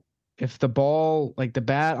 So if the ball, like the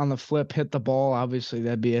bat on the flip hit the ball, obviously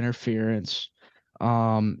that'd be interference.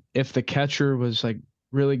 If the catcher was like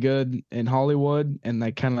really good in Hollywood and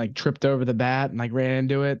like kind of like tripped over the bat and like ran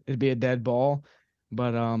into it, it'd be a dead ball.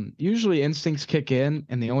 But usually instincts kick in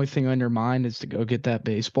and the only thing on your mind is to go get that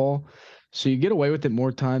baseball. So you get away with it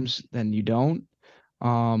more times than you don't.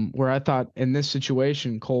 Where I thought in this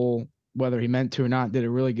situation, Cole, whether he meant to or not, did a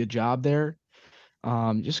really good job there.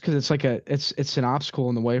 Just because it's like it's an obstacle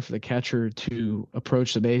in the way for the catcher to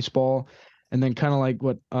approach the baseball. And then kind of like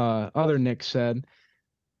what other Nick said,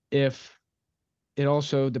 if it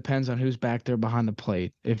also depends on who's back there behind the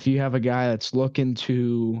plate. If you have a guy that's looking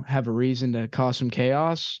to have a reason to cause some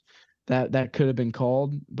chaos, that could have been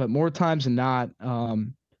called. But more times than not,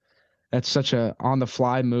 that's such a on the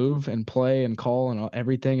fly move and play and call and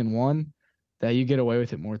everything in one that you get away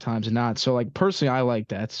with it more times than not. So like personally, I like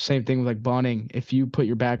that. It's the same thing with like bunting. If you put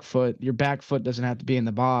your back foot doesn't have to be in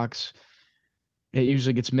the box. It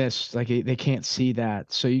usually gets missed. Like they can't see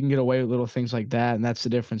that. So you can get away with little things like that. And that's the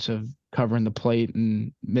difference of covering the plate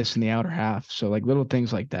and missing the outer half. So like little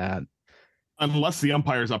things like that. Unless the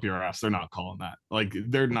umpire's up your ass, they're not calling that. Like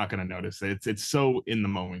they're not going to notice it. It's so in the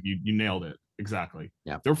moment. You nailed it. Exactly.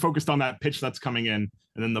 Yeah. They're focused on that pitch that's coming in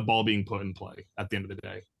and then the ball being put in play at the end of the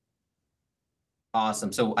day.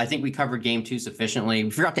 Awesome. So I think we covered game 2 sufficiently. We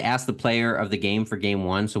forgot to ask the player of the game for game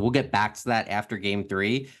 1. So we'll get back to that after game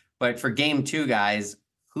 3. But for game 2, guys,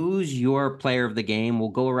 who's your player of the game? We'll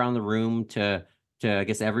go around the room to I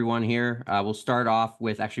guess everyone here. We'll start off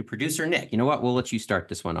with actually producer Nick. You know what? We'll let you start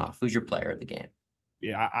this one off. Who's your player of the game?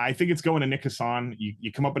 Yeah, I think it's going to Nick Hassan.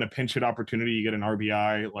 You come up in a pinch hit opportunity, you get an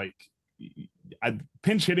RBI. Like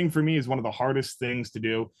pinch hitting for me is one of the hardest things to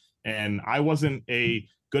do. And I wasn't a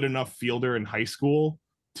good enough fielder in high school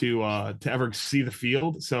to ever see the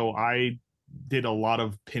field. So I did a lot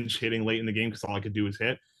of pinch hitting late in the game because all I could do was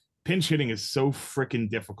hit. Pinch hitting is so freaking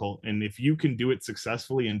difficult. And if you can do it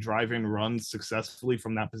successfully and drive in runs successfully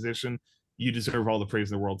from that position, you deserve all the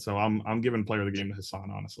praise in the world. So I'm giving player of the game to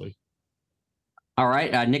Hassan, honestly. All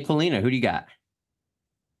right, Nick Colina, who do you got?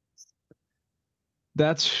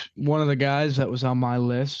 That's one of the guys that was on my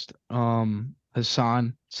list.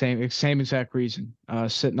 Hassan, same exact reason.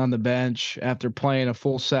 Sitting on the bench after playing a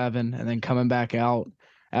full 7 and then coming back out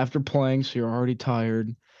after playing, so you're already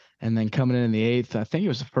tired, and then coming in the 8th. I think it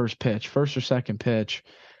was the first or second pitch.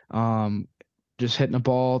 Just hitting a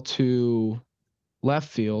ball to left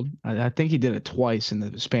field. I think he did it twice in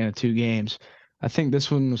the span of 2 games. I think this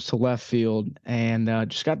one was to left field and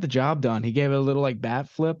just got the job done. He gave it a little like bat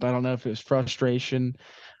flip. I don't know if it was frustration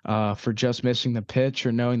for just missing the pitch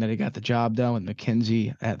or knowing that he got the job done with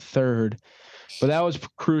McKenzie at third. But that was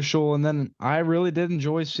crucial. And then I really did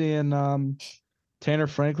enjoy seeing Tanner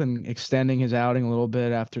Franklin extending his outing a little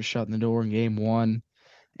bit after shutting the door in game 1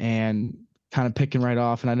 and kind of picking right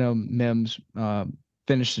off. And I know Mims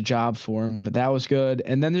finished the job for him, but that was good.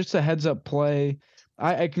 And then just a heads up play.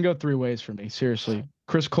 I can go 3 ways for me. Seriously.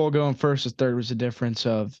 Chris Cole going first as third was the difference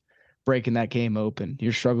of breaking that game open.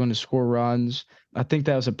 You're struggling to score runs. I think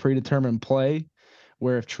that was a predetermined play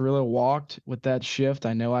where if Trillo walked with that shift,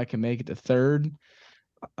 I know I can make it to third.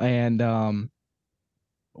 And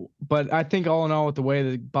but I think all in all, with the way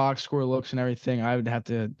the box score looks and everything, I would have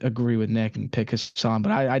to agree with Nick and pick Hassan.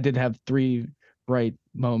 But I did have 3 bright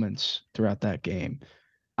moments throughout that game.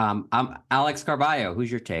 I'm Alex Carballo. Who's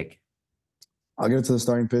your take? I'll give it to the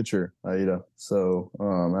starting pitcher, Aida. So,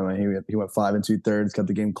 I mean, he went 5 2/3, kept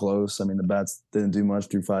the game close. I mean, the bats didn't do much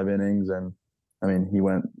through 5 innings, and I mean, he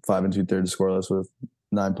went 5 2/3 scoreless with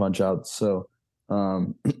 9 punch outs. So, I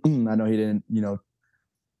know he didn't,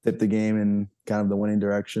 tip the game in kind of the winning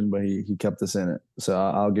direction, but he kept us in it. So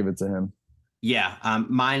I'll give it to him. Yeah,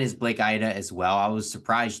 mine is Blake Ida as well. I was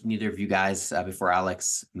surprised neither of you guys, before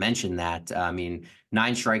Alex mentioned that. I mean,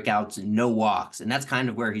 9 strikeouts, no walks, and that's kind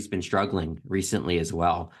of where he's been struggling recently as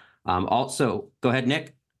well. Also, go ahead,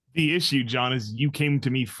 Nick. The issue, John, is you came to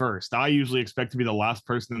me first. I usually expect to be the last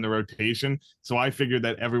person in the rotation, so I figured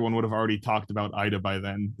that everyone would have already talked about Ida by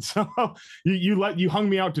then. So you hung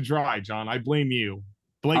me out to dry, John. I blame you.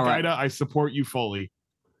 Blake Ida, I support you fully.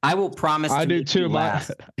 I will promise. I do too.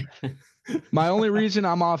 My only reason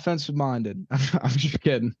I'm offensive minded. I'm just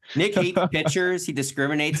kidding. Nick hates pitchers. He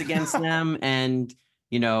discriminates against them, and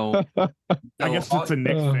I guess it's a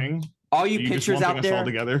Nick thing. All you pitchers out there, all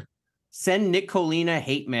together? Send Nick Colina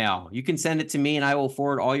hate mail. You can send it to me, and I will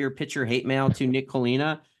forward all your pitcher hate mail to Nick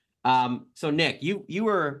Colina. So Nick, you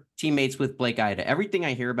were teammates with Blake Ida. Everything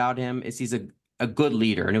I hear about him is he's a good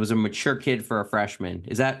leader, and it was a mature kid for a freshman.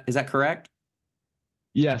 Is that correct?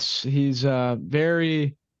 Yes, he's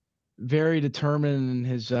very, very determined in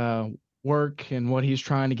his work and what he's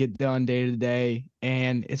trying to get done day to day.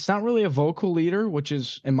 And it's not really a vocal leader, which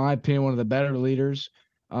is, in my opinion, one of the better leaders.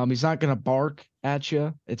 He's not going to bark at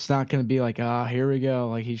you. It's not going to be like, here we go.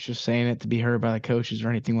 Like he's just saying it to be heard by the coaches or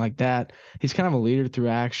anything like that. He's kind of a leader through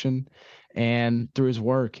action and through his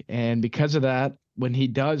work. And because of that, when he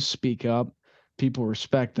does speak up, people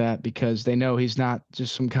respect that because they know he's not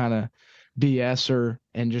just some kind of BSer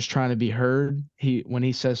and just trying to be heard. When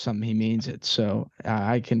he says something, he means it. So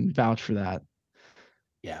I can vouch for that.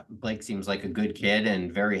 Yeah, Blake seems like a good kid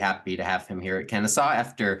and very happy to have him here at Kennesaw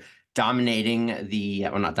after dominating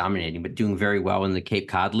not dominating, but doing very well in the Cape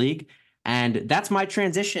Cod League. And that's my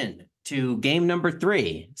transition to game number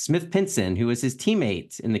 3, Smith Pinson, who was his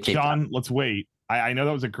teammate in the Cape Cod. John, let's wait. I know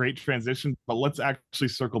that was a great transition, but let's actually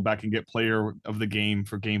circle back and get player of the game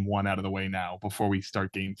for game 1 out of the way now before we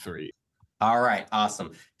start game 3. All right,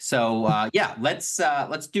 awesome. So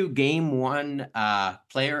let's do game 1,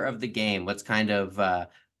 player of the game. Let's kind of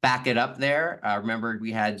back it up there. Remember,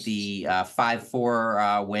 we had the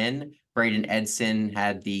 5-4 win. Braden Edson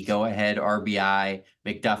had the go-ahead RBI.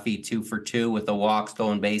 McDuffie 2 for 2 with a walk,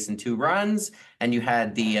 stolen base, and 2 runs. And you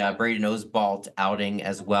had the Braden Oswalt outing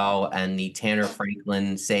as well, and the Tanner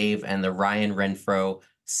Franklin save, and the Ryan Renfro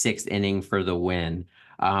 6th inning for the win.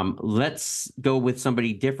 Let's go with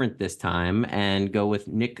somebody different this time and go with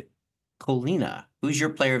Nick Colina. Who's your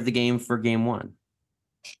player of the game for game 1?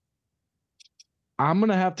 I'm going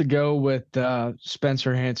to have to go with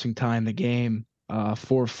Spencer Hansen tying the game,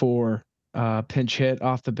 4-4, pinch hit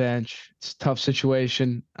off the bench. It's a tough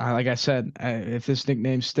situation. Like I said, if this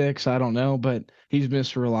nickname sticks, I don't know, but he's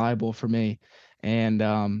Mr. Reliable for me. And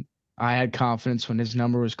I had confidence when his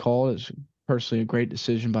number was called. It was personally a great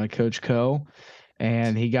decision by Coach Coe.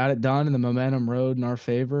 And he got it done, and the momentum rode in our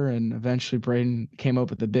favor. And eventually Braden came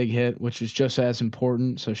up with the big hit, which is just as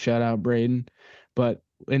important. So shout out Braden. But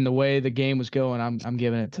in the way the game was going, I'm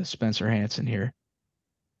giving it to Spencer Hansen here.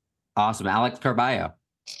 Awesome. Alex Carballo.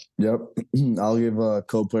 Yep. I'll give a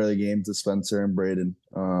co-player of the game to Spencer and Braden.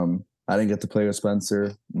 I didn't get to play with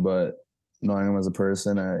Spencer, but knowing him as a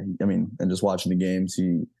person. I mean, and just watching the games,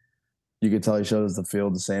 you could tell he shows the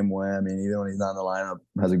field the same way. I mean, even when he's not in the lineup,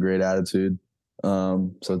 has a great attitude.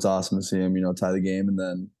 So it's awesome to see him, tie the game. And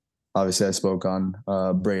then obviously I spoke on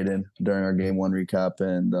Braden during our game 1 recap,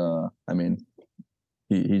 and I mean,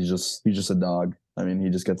 he's just a dog. I mean, he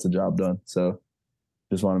just gets the job done. So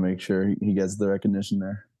just want to make sure he gets the recognition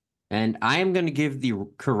there. And I am going to give the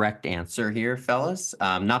correct answer here, fellas.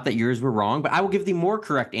 Not that yours were wrong, but I will give the more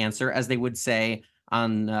correct answer, as they would say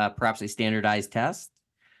on perhaps a standardized test.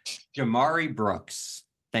 Jamari Brooks.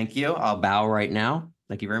 Thank you. I'll bow right now.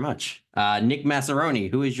 Thank you very much. Nick Massaroni,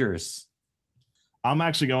 who is yours? I'm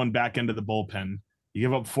actually going back into the bullpen. You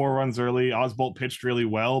give up 4 runs early. Osbolt pitched really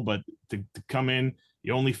well, but to come in,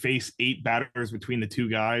 you only face 8 batters between the 2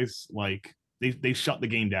 guys. Like they shut the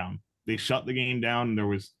game down. They shut the game down. And there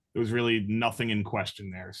was really nothing in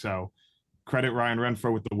question there. So credit Ryan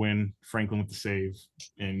Renfroe with the win, Franklin with the save,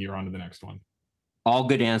 and you're on to the next one. All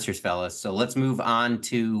good answers, fellas. So let's move on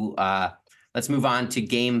to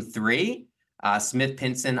game 3. Smith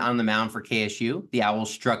Pinson on the mound for KSU. The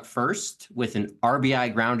Owls struck first with an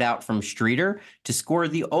RBI ground out from Streeter to score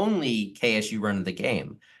the only KSU run of the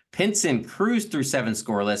game. Pinson cruised through 7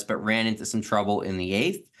 scoreless, but ran into some trouble in the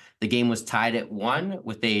 8th. The game was tied at 1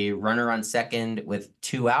 with a runner on second with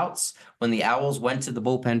 2 outs when the Owls went to the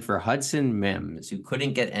bullpen for Hudson Mims, who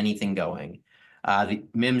couldn't get anything going. The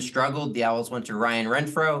Mims struggled. The Owls went to Ryan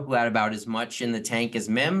Renfroe, who had about as much in the tank as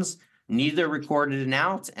Mims. Neither recorded an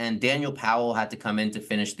out, and Daniel Powell had to come in to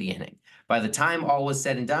finish the inning. By the time all was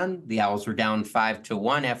said and done, the Owls were down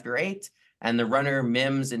 5-1 after 8, and the runner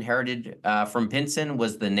Mims inherited from Pinson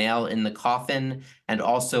was the nail in the coffin, and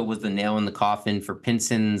also was the nail in the coffin for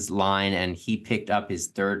Pinson's line, and he picked up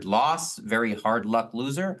his 3rd loss. Very hard luck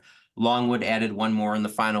loser. Longwood added 1 more in the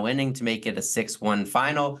final inning to make it a 6-1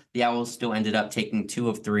 final. The Owls still ended up taking 2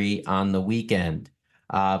 of 3 on the weekend.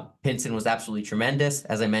 Pinson was absolutely tremendous.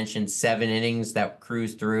 As I mentioned, 7 innings that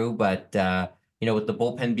cruised through, but with the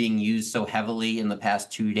bullpen being used so heavily in the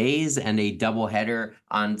past 2 days and a doubleheader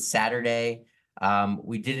on Saturday,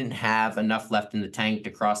 we didn't have enough left in the tank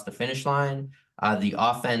to cross the finish line. The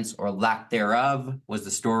offense, or lack thereof, was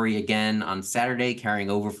the story again on Saturday, carrying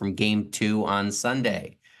over from game 2 on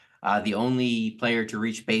Sunday. The only player to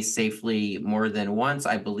reach base safely more than once,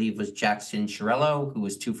 I believe, was Jackson Chiarello, who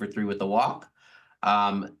was 2 for 3 with a walk.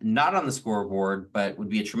 Not on the scoreboard, but would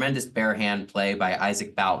be a tremendous bare hand play by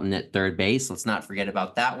Isaac Boughton at 3rd base. Let's not forget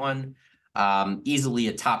about that one. Easily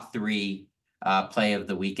a top 3 play of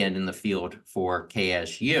the weekend in the field for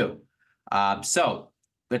KSU. So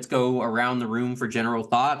let's go around the room for general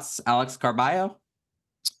thoughts. Alex Carballo?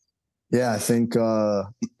 Yeah, I think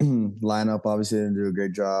lineup obviously didn't do a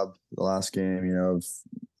great job the last game, of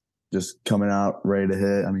just coming out ready to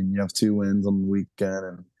hit. I mean, you have 2 wins on the weekend,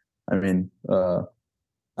 and I mean,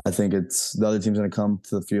 I think it's the other team's going to come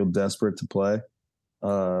to the field desperate to play.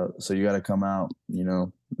 So you got to come out,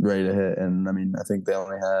 ready to hit. And I mean, I think they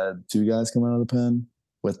only had 2 guys come out of the pen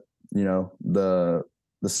with, the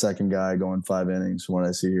second guy going 5 innings from what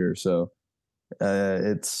I see here. So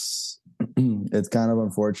it's kind of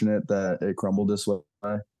unfortunate that it crumbled this way,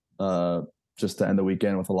 just to end the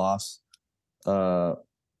weekend with a loss. But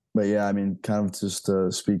yeah, I mean, kind of just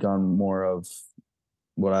to speak on more of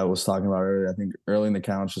what I was talking about earlier, I think early in the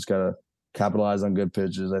count, just got to capitalize on good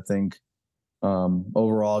pitches. I think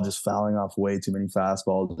overall just fouling off way too many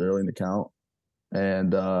fastballs early in the count.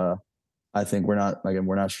 And I think we're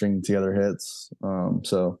not stringing together hits.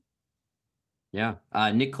 Yeah.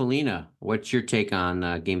 Nick Colina, what's your take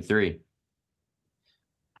on game 3?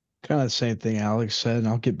 Kind of the same thing Alex said, and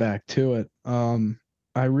I'll get back to it.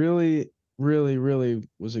 I really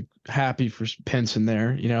was happy for Pinson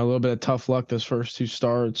there. A little bit of tough luck those first 2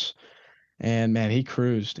 starts, and man, he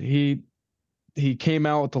cruised. He came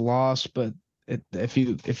out with the loss, but if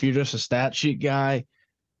you're just a stat sheet guy,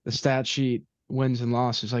 the stat sheet wins and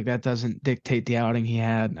losses like that doesn't dictate the outing he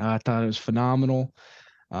had. I thought it was phenomenal.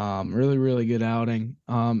 Really good outing.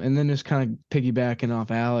 And then just kind of piggybacking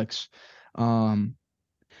off Alex,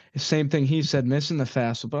 same thing he said, missing the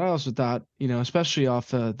fastball, but I also thought, especially off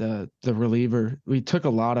the reliever, we took a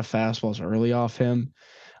lot of fastballs early off him,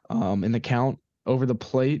 in the count over the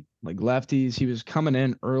plate, like lefties. He was coming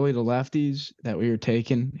in early to lefties that we were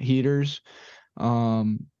taking heaters. I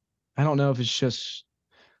don't know if it's just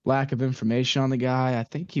lack of information on the guy. I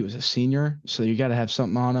think he was a senior, so you got to have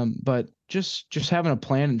something on him, but just having a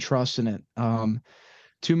plan and trust in it.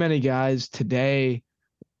 Too many guys today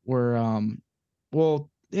were,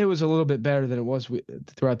 it was a little bit better than it was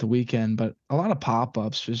throughout the weekend, but a lot of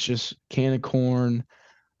pop-ups. It's just can of corn,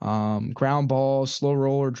 ground balls, slow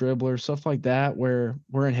roller, dribbler, stuff like that, where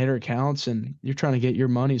we're in hitter counts and you're trying to get your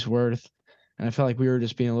money's worth. And I felt like we were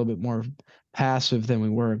just being a little bit more passive than we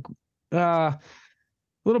were. A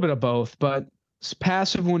little bit of both, but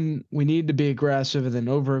passive when we needed to be aggressive, and then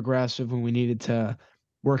over aggressive when we needed to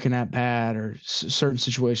work in at bat or certain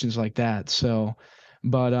situations like that. So,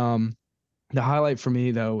 but the highlight for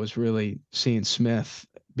me though was really seeing Smith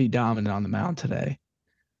be dominant on the mound today.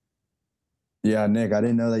 Yeah, Nick, I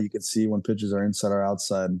didn't know that you could see when pitches are inside or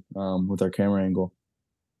outside with our camera angle.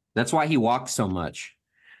 That's why he walks so much.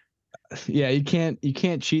 Yeah, you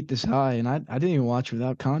can't cheat this high, and I didn't even watch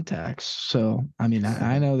without contacts. So I mean,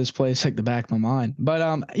 I know this place like the back of my mind.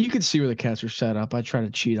 But you could see where the catcher's set up. I try to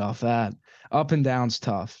cheat off that. Up and down's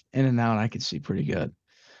tough. In and out, I could see pretty good.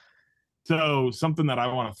 So something that I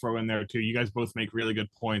want to throw in there too. You guys both make really good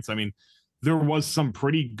points. I mean, there was some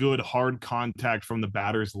pretty good hard contact from the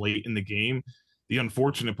batters late in the game. The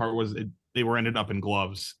unfortunate part was they were ended up in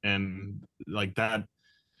gloves, and like that.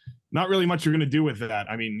 Not really much you're going to do with that.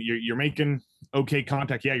 I mean, you're making okay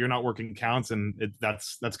contact. Yeah, you're not working counts, and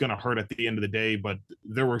that's going to hurt at the end of the day. But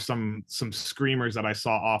there were some screamers that I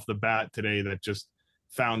saw off the bat today that just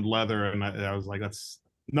found leather, and I was like, that's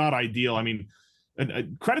not ideal. I mean,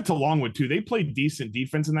 credit to Longwood too. They played decent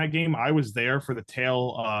defense in that game. I was there for the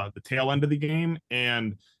tail end of the game,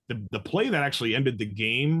 and the play that actually ended the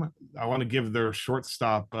game. I want to give their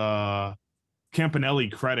shortstop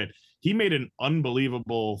Campanelli credit. He made an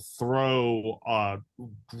unbelievable throw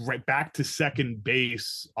right back to second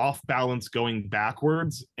base, off balance, going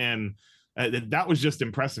backwards, and that was just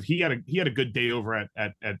impressive. He had a good day over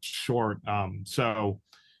at short. So,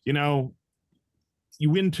 you know, you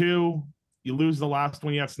win 2, you lose the last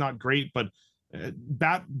one. Yeah, it's not great, but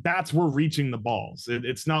bats were reaching the balls.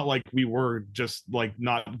 It's not like we were just like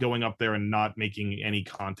not going up there and not making any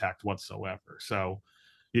contact whatsoever. So,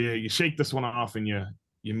 you shake this one off and you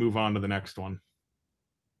move on to the next one.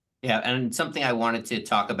 Yeah, and something I wanted to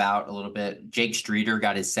talk about a little bit. Jake Streeter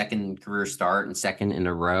got his second career start and second in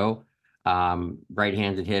a row.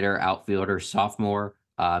 Right-handed hitter, outfielder, sophomore.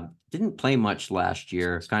 Didn't play much last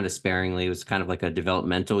year. It's kind of sparingly. It was kind of like a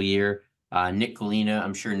developmental year. Nick Colina,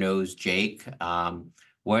 I'm sure, knows Jake.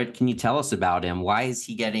 What can you tell us about him? Why is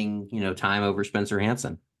he getting, time over Spencer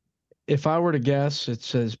Hansen? If I were to guess, it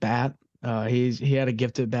says bat. He had a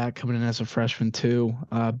gifted bat coming in as a freshman too.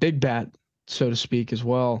 Big bat, so to speak, as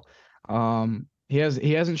well. He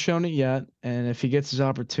hasn't shown it yet, and if he gets his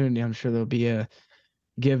opportunity, I'm sure there'll be a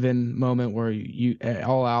given moment where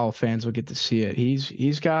all Owl fans will get to see it.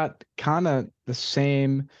 He's got kind of the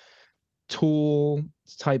same tool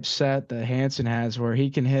type set that Hansen has, where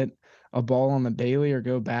he can hit a ball on the Bailey or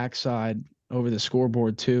go backside over the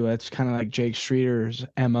scoreboard too. That's kind of like Jake Streeter's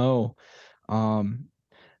MO.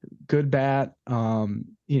 Good bat. The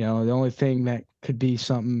only thing that could be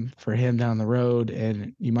something for him down the road,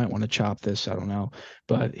 and you might want to chop this, I don't know,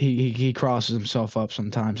 but he crosses himself up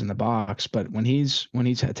sometimes in the box. But when he's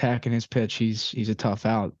attacking his pitch, he's a tough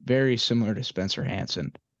out. Very similar to Spencer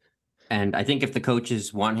Hansen. And I think if the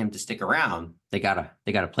coaches want him to stick around, they gotta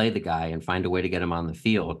play the guy and find a way to get him on the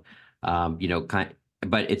field.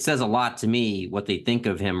 But it says a lot to me what they think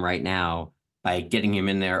of him right now by getting him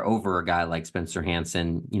in there over a guy like Spencer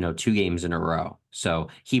Hansen, 2 games in a row. So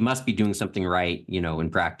he must be doing something right, in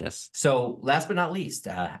practice. So last but not least,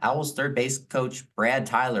 Owls third base coach Brad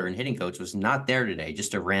Tyler and hitting coach was not there today.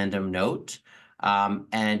 Just a random note.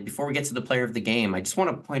 And before we get to the player of the game, I just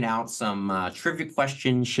want to point out some trivia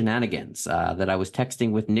question shenanigans that I was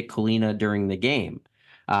texting with Nick Colina during the game.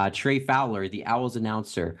 Trey Fowler, the Owls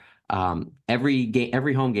announcer,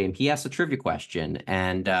 every home game, he asks a trivia question,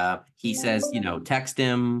 and he says, text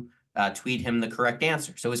him, tweet him the correct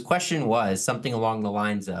answer. So his question was something along the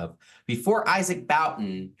lines of, prior to Isaac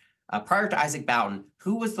Boughton,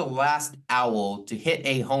 who was the last Owl to hit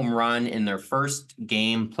a home run in their first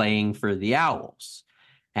game playing for the Owls?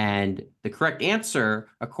 And the correct answer,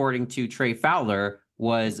 according to Trey Fowler,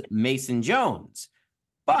 was Mason Jones.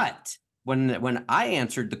 But when I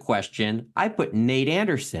answered the question, I put Nate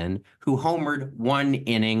Anderson, who homered 1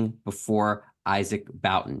 inning before Isaac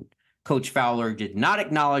Boughton. Coach Fowler did not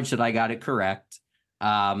acknowledge that I got it correct,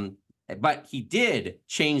 but he did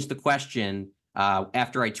change the question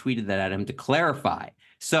after I tweeted that at him to clarify.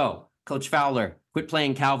 So, Coach Fowler, quit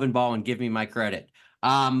playing Calvin ball and give me my credit.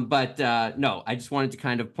 No, I just wanted to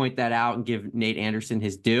kind of point that out and give Nate Anderson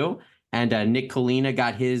his due. And Nick Colina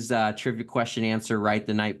got his trivia question answer right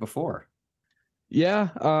the night before. Yeah,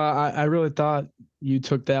 I really thought you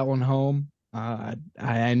took that one home.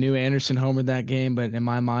 I knew Anderson homered that game, but in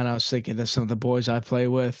my mind, I was thinking of some of the boys I play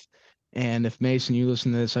with. And if Mason, you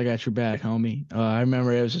listen to this, I got your back, homie. I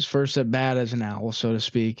remember it was his first at bat as an Owl, so to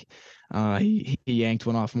speak. He yanked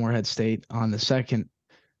one off Morehead State on the second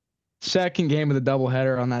game of the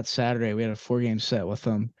doubleheader on that Saturday. We had a 4-game set with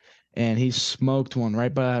him, and he smoked one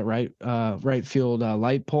right by that right field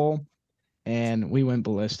light pole, and we went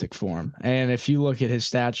ballistic for him. And if you look at his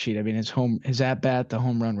stat sheet, I mean, his at bat to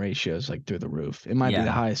home run ratio is like through the roof. It might be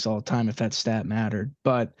the highest all time if that stat mattered.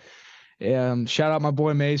 But shout out my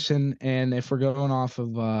boy Mason. And if we're going off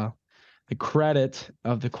of the credit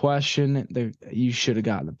of the question, you should have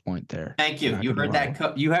gotten the point there. Thank you. You heard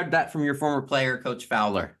that. You heard that from your former player, Coach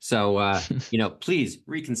Fowler. So, please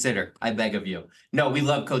reconsider. I beg of you. No, we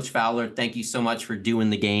love Coach Fowler. Thank you so much for doing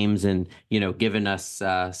the games and, giving us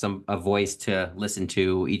a voice to listen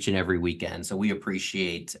to each and every weekend. So we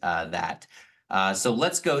appreciate that. So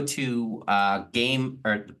let's go to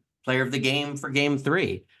player of the game for game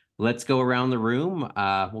 3. Let's go around the room.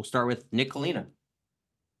 We'll start with Nick Colina.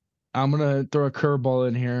 I'm going to throw a curveball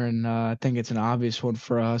in here, and I think it's an obvious one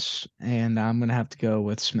for us, and I'm going to have to go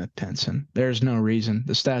with Smith Pinson. There's no reason.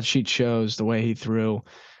 The stat sheet shows the way he threw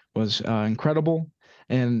was incredible,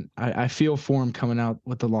 and I feel for him coming out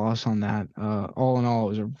with the loss on that. All in all, it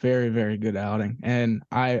was a very, very good outing, and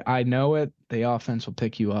I know it. The offense will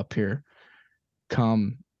pick you up here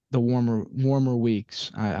come the warmer weeks.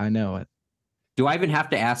 I know it. Do I even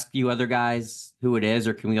have to ask you other guys who it is,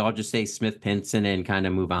 or can we all just say Smith Pinson and kind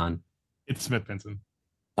of move on? It's Smith Pinson.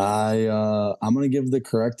 I'm gonna give the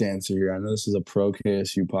correct answer here. I know this is a pro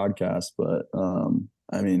KSU podcast, but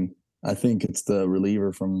I think it's the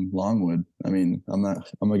reliever from Longwood. I'm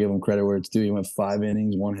gonna give him credit where it's due. He went 5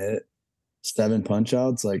 innings, 1 hit, 7 punch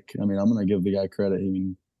outs. I'm gonna give the guy credit.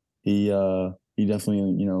 He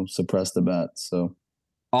definitely suppressed the bat. So.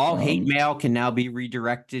 All hate mail can now be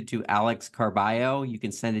redirected to Alex Carballo. You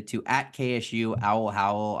can send it to @KSU Owl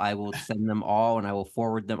Howl. I will send them all, and I will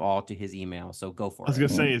forward them all to his email. So go for it. I was going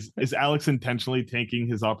to say, is Alex intentionally taking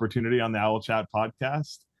his opportunity on the Owl Chat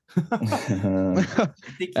podcast? I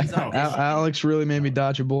think Alex really made me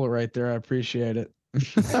dodge a bullet right there. I appreciate it. I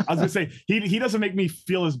was going to say, he doesn't make me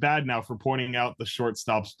feel as bad now for pointing out the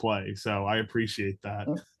shortstop's play. So I appreciate that.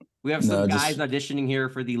 We have some guys auditioning here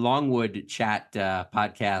for the Longwood Chat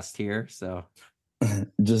podcast here. So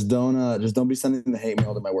just don't be sending the hate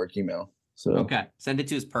mail to my work email. So okay, send it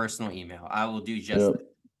to his personal email. I will do just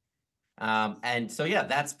that. And so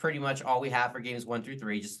that's pretty much all we have for games 1 through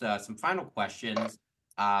 3. Just some final questions.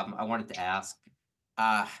 I wanted to ask,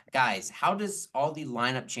 guys, how does all the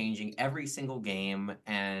lineup changing every single game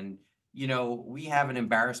and we have an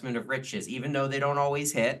embarrassment of riches, even though they don't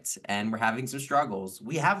always hit and we're having some struggles.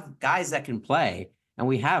 We have guys that can play and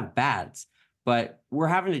we have bats, but we're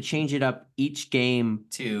having to change it up each game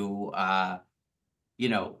to,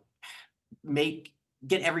 get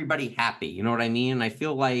everybody happy. You know what I mean? And I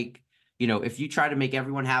feel like, if you try to make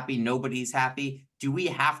everyone happy, nobody's happy. Do we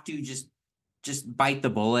have to just bite the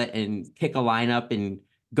bullet and pick a lineup and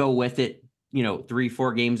go with it,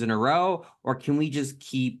 3-4 games in a row? Or can we just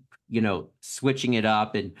keep switching it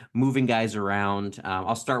up and moving guys around?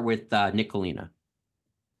 I'll start with Nick Colina.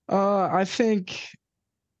 I think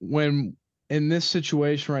when in this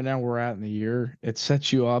situation right now we're at in the year, it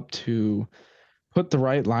sets you up to put the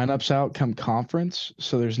right lineups out come conference.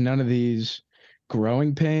 So there's none of these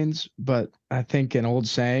growing pains. But I think an old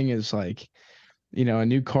saying is a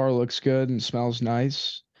new car looks good and smells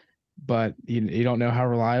nice, but you don't know how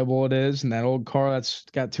reliable it is. And that old car that's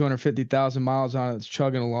got 250,000 miles on it, it's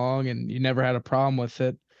chugging along, and you never had a problem with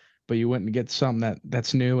it, but you went and get something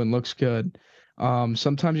that's new and looks good.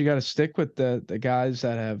 Sometimes you got to stick with the guys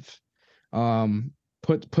that have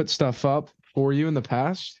put stuff up for you in the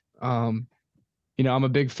past. I'm a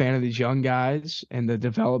big fan of these young guys and the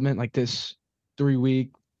development. Like this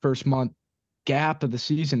 3-week, first month gap of the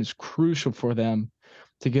season is crucial for them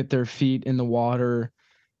to get their feet in the water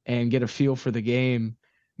and get a feel for the game.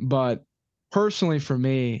 But personally for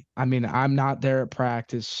me, I'm not there at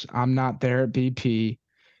practice. I'm not there at BP.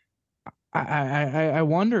 I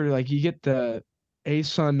wonder, you get the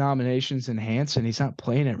ASUN nominations in Hansen. He's not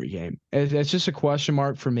playing every game. It's just a question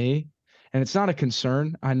mark for me. And it's not a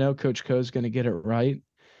concern. I know Coach Ko's going to get it right.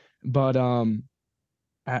 But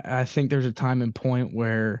I think there's a time and point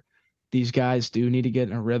where these guys do need to get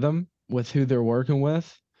in a rhythm with who they're working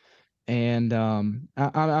with. And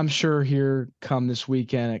I'm sure here come this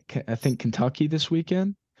weekend, I think Kentucky this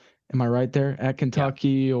weekend. Am I right there? At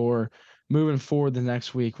Kentucky or moving forward the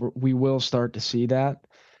next week, we will start to see that.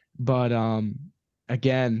 But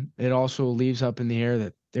again, it also leaves up in the air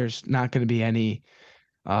that there's not going to be any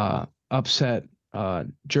upset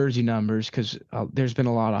jersey numbers because there's been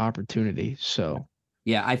a lot of opportunity. So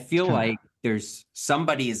Yeah, I feel kinda, like there's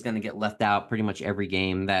somebody is going to get left out pretty much every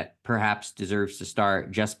game that perhaps deserves to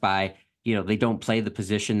start just by, they don't play the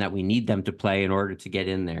position that we need them to play in order to get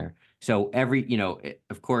in there. So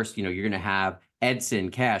of course, you're going to have Edson,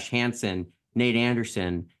 Cash, Hansen, Nate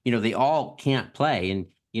Anderson, they all can't play. And,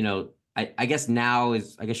 I guess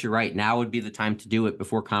I guess you're right. Now would be the time to do it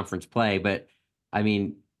before conference play. But I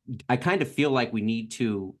mean, I kind of feel like we need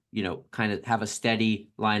to, kind of have a steady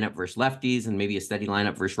lineup versus lefties and maybe a steady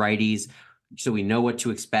lineup versus righties. So we know what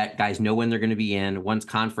to expect. Guys know when they're going to be in once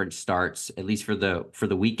conference starts, at least for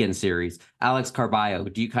the weekend series. Alex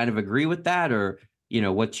Carballo, do you kind of agree with that? Or,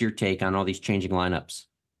 what's your take on all these changing lineups?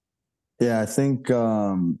 Yeah, I think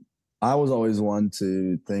I was always one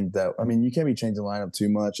to think that, I mean, you can't be changing lineup too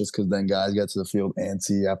much just because then guys get to the field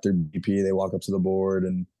antsy after BP. They walk up to the board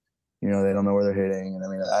and, they don't know where they're hitting. And I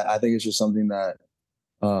mean, I think it's just something that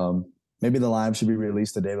maybe the lineup should be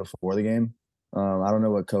released the day before the game. I don't know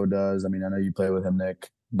what Code does. I mean, I know you play with him, Nick,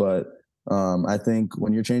 but I think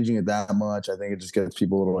when you're changing it that much, I think it just gets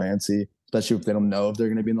people a little antsy, especially if they don't know if they're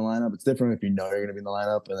going to be in the lineup. It's different if you know you're going to be in the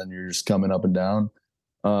lineup and then you're just coming up and down.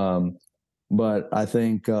 But I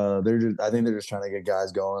think they're just trying to get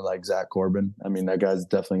guys going like Zach Corbin. I mean, that guy's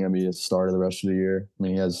definitely going to be a starter the rest of the year. I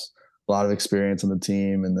mean, he has a lot of experience on the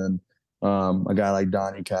team, and then a guy like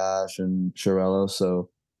Donnie Cash and Chiarello. So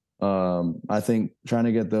I think trying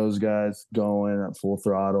to get those guys going at full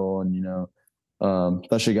throttle, and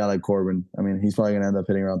especially a guy like Corbin. I mean, he's probably going to end up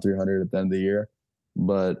hitting around 300 at the end of the year,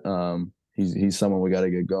 but he's someone we got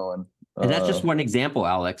to get going. And that's just one example,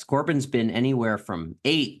 Alex. Corbin's been anywhere from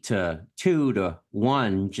 8 to 2 to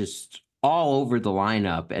 1, just all over the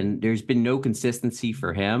lineup. And there's been no consistency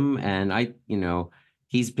for him. And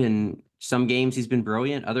he's been, some games he's been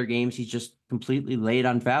brilliant. Other games he's just completely laid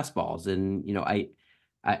on fastballs. And,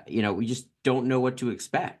 we just don't know what to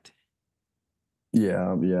expect.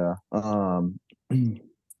 Yeah. I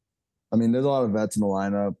mean, there's a lot of vets in the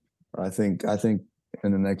lineup. I think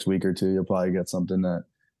in the next week or two, you'll probably get something that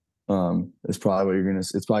it's probably going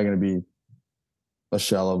to be a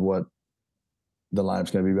shell of what the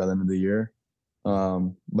lineup's going to be by the end of the year.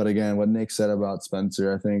 But again, what Nick said about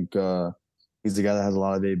Spencer, I think he's the guy that has a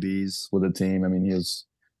lot of ABs with the team. I mean, he was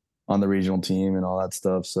on the regional team and all that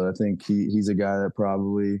stuff. So I think he's a guy that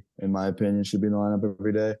probably, in my opinion, should be in the lineup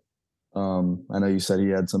every day. I know you said he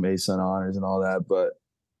had some ASUN honors and all that, but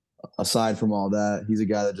aside from all that, he's a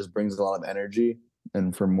guy that just brings a lot of energy.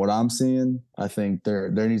 And from what I'm seeing, I think there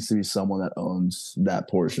needs to be someone that owns that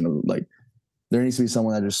portion of there needs to be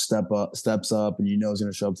someone that just steps up and is going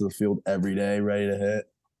to show up to the field every day, ready to hit,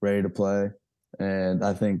 ready to play. And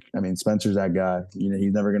I mean, Spencer's that guy.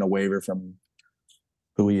 He's never going to waver from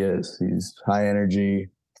who he is. He's high energy,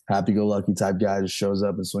 happy-go-lucky type guy, just shows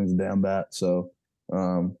up and swings the damn bat. So,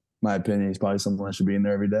 my opinion, he's probably someone that should be in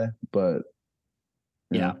there every day. But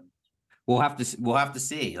yeah. We'll have to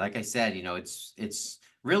see. Like I said, it's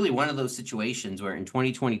really one of those situations where in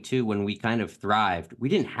 2022, when we kind of thrived, we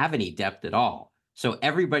didn't have any depth at all. So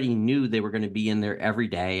everybody knew they were going to be in there every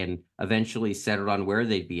day and eventually settled on where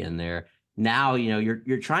they'd be in there. Now,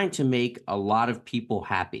 you're trying to make a lot of people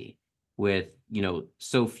happy with,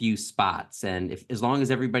 so few spots. And as long as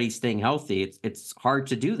everybody's staying healthy, it's hard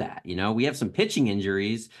to do that. We have some pitching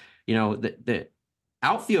injuries, the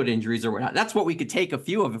outfield injuries or whatnot. That's what we could take a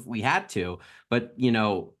few of if we had to. But,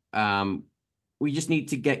 we just need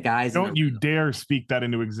to get guys. Don't you dare speak that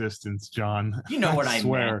into existence, John. You know what I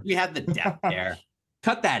meant. We had the depth there.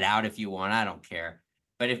 Cut that out if you want. I don't care.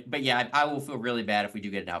 But yeah, I will feel really bad if we do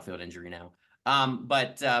get an outfield injury now.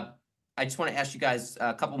 But I just want to ask you guys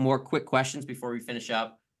a couple more quick questions before we finish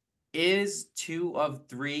up. Is 2 of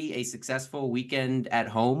 3 a successful weekend at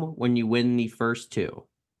home when you win the first 2?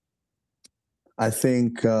 I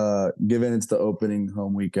think, given it's the opening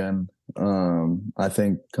home weekend, I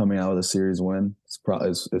think coming out with a series win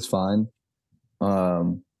is fine.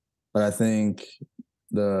 But I think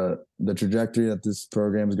the trajectory that this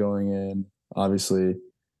program is going in, obviously,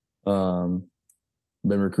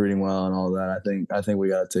 been recruiting well and all that. I think we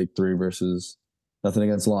got to take 3 versus nothing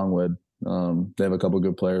against Longwood. They have a couple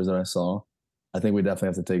good players that I saw. I think we definitely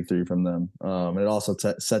have to take 3 from them. And it also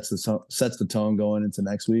sets the tone going into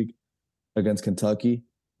next week against Kentucky,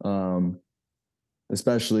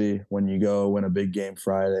 especially when you go win a big game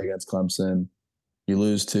Friday against Clemson. You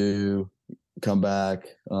lose 2, come back,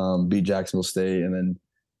 beat Jacksonville State, and then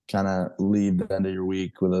kind of leave the end of your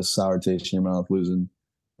week with a sour taste in your mouth losing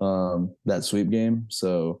that sweep game.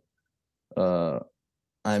 So, I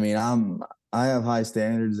mean, I have high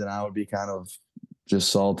standards, and I would be kind of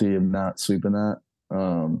just salty of not sweeping that.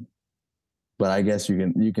 But I guess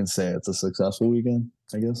you can say it's a successful weekend.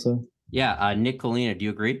 I guess so. Yeah, Nick Colina, do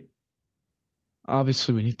you agree?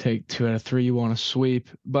 Obviously, when you take 2 out of 3, you want to sweep.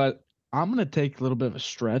 But I'm going to take a little bit of a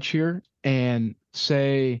stretch here and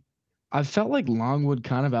say I felt like Longwood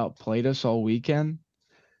kind of outplayed us all weekend.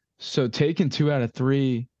 So taking 2 out of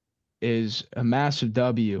 3 is a massive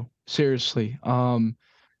W. Seriously.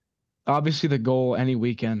 Obviously the goal any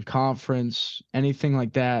weekend, conference, anything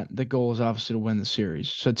like that, the goal is obviously to win the series.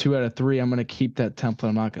 So 2 out of 3, I'm going to keep that template.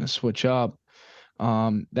 I'm not going to switch up.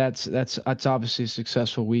 That's obviously a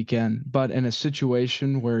successful weekend, but in a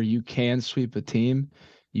situation where you can sweep a team,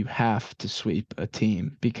 you have to sweep a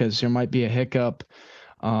team because there might be a hiccup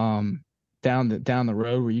um down the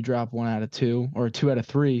road where you drop 1 out of 2 or 2 out of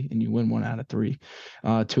 3 and you win 1 out of 3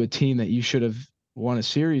 to a team that you should have won a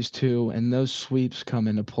series to, and those sweeps come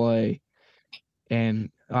into play and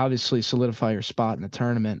obviously solidify your spot in the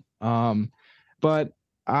tournament. But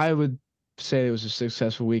I would say it was a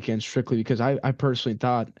successful weekend strictly because I personally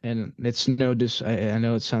thought, and it's I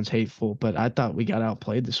know it sounds hateful, but I thought we got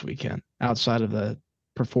outplayed this weekend outside of the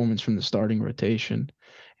performance from the starting rotation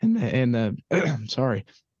and the sorry,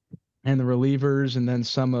 and the relievers, and then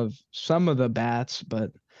some of the bats,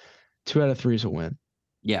 but 2 out of 3 is a win.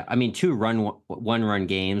 Yeah, I mean, one run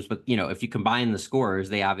games, but if you combine the scores,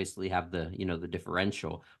 they obviously have the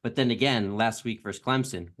differential. But then again, last week versus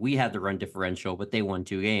Clemson, we had the run differential, but they won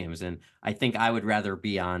 2 games, and I think I would rather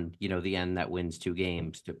be on the end that wins 2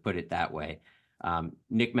 games, to put it that way.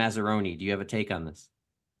 Nick Mazzaroni, do you have a take on this?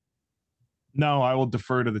 No, I will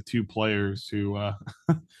defer to the two players who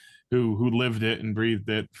who lived it and breathed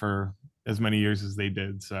it for as many years as they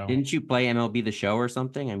did. So didn't you play MLB The Show or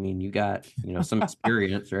something? I mean, you got some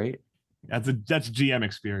experience, right? that's GM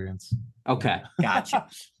experience. Okay, gotcha.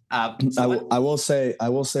 I will say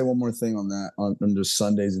one more thing on that on just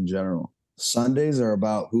Sundays in general. Sundays are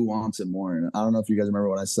about who wants it more. And I don't know if you guys remember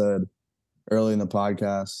what I said early in the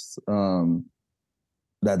podcast,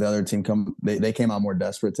 that the other team they came out more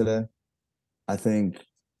desperate today. I think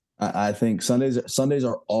Sundays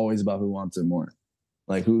are always about who wants it more.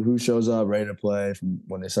 Like who shows up ready to play from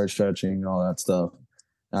when they start stretching and all that stuff.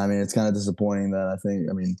 I mean, it's kind of disappointing that I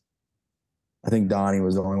think Donnie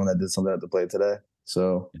was the only one that did something at the plate today.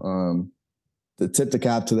 So to tip the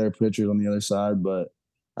cap to their pitchers on the other side, but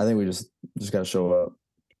I think we just got to show up.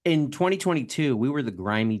 In 2022, we were the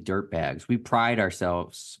grimy dirtbags. We pride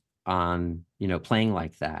ourselves on playing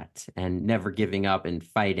like that and never giving up and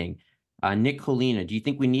fighting. Nick Colina, do you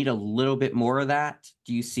think we need a little bit more of that?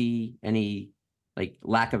 Do you see any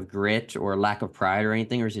lack of grit or lack of pride or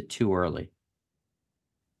anything, or is it too early?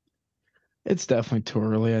 It's definitely too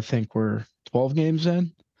early. I think we're 12 games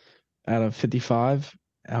in out of 55.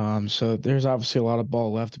 So there's obviously a lot of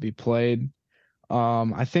ball left to be played.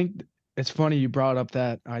 I think it's funny you brought up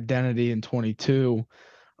that identity in 22.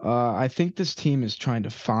 I think this team is trying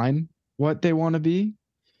to find what they want to be.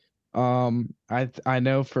 I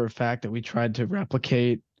know for a fact that we tried to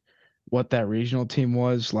replicate what that regional team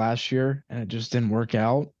was last year, and it just didn't work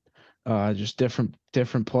out. Just different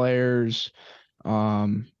players,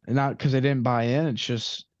 and not because they didn't buy in. It's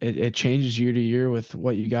just it changes year to year with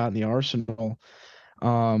what you got in the arsenal.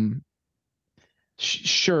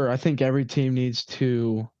 Sure, I think every team needs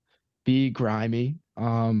to be grimy.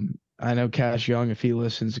 I know Cash Young, if he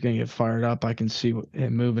listens, is going to get fired up. I can see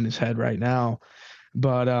him moving his head right now,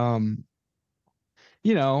 but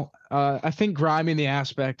I think grimy in the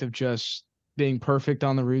aspect of just being perfect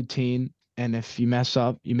on the routine. And if you mess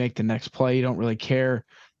up, you make the next play. You don't really care.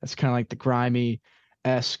 That's kind of like the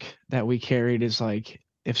grimy-esque that we carried, is like,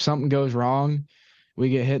 if something goes wrong, we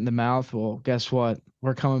get hit in the mouth. Well, guess what?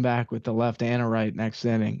 We're coming back with the left and a right next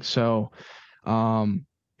inning. So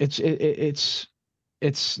it's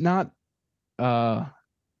not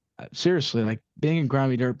seriously, like, being a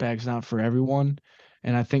grimy dirtbag is not for everyone.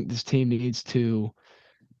 And I think this team needs to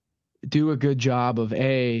do a good job of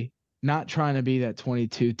not trying to be that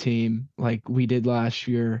 22 team like we did last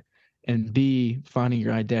year, and B, finding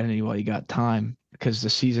your identity while you got time, because the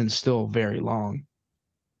season's still very long.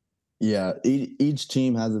 Yeah, each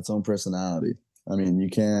team has its own personality. I mean, you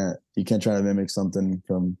can't try to mimic something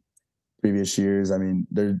from previous years. I mean,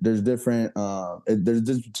 there's different there's a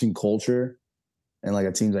difference between culture and like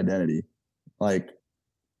a team's identity. Like,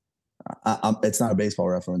 it's not a baseball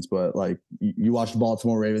reference, but like you watch the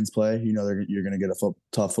Baltimore Ravens play, you're going to get a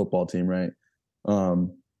tough football team, right?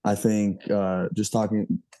 I think just talking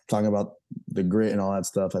about the grit and all that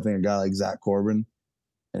stuff, I think a guy like Zach Corbin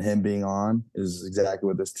and him being on is exactly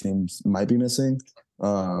what this team might be missing.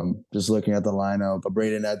 Just looking at the lineup,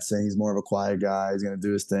 Braden Edson, he's more of a quiet guy. He's going to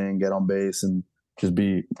do his thing, get on base, and just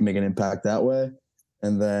make an impact that way.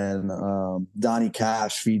 And then Donnie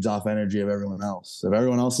Cash feeds off energy of everyone else. If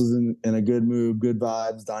everyone else is in a good mood, good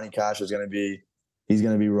vibes, Donnie Cash is going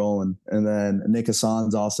to be rolling. And then Nick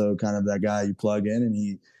Hassan's also kind of that guy you plug in, and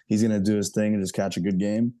he's going to do his thing and just catch a good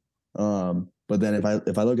game. But then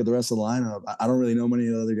if I look at the rest of the lineup, I don't really know many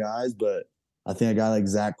of the other guys, but I think a guy like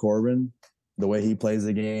Zach Corbin, the way he plays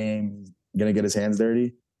the game, he's going to get his hands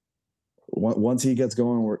dirty. Once he gets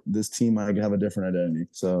going, this team might have a different identity.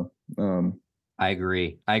 So I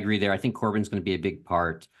agree there. I think Corbin's going to be a big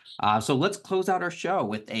part. So let's close out our show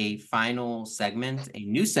with a final segment, a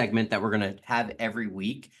new segment that we're going to have every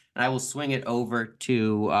week. And I will swing it over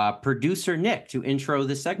to producer Nick to intro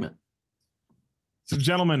this segment. So,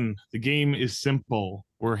 gentlemen, the game is simple.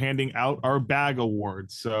 We're handing out our bag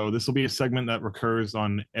awards. So this will be a segment that recurs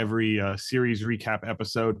on every series recap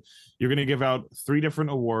episode. You're going to give out 3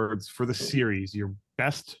 different awards for the series: your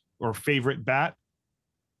best or favorite bat,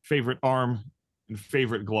 favorite arm, and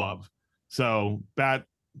favorite glove. So bat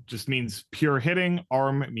just means pure hitting,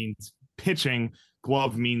 arm means pitching,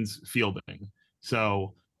 glove means fielding.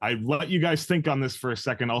 So I let you guys think on this for a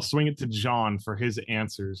second. I'll swing it to John for his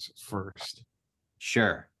answers first.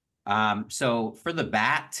 Sure. So for the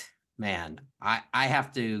bat, man, I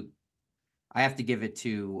have to give it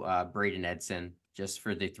to Braden Edson just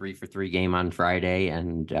for the 3-for-3 game on Friday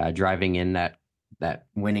and driving in that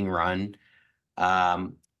winning run.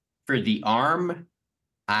 For the arm,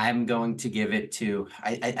 I'm going to give it to,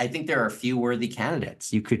 I think there are a few worthy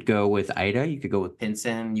candidates. You could go with Ida, you could go with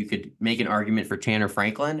Pinson, you could make an argument for Tanner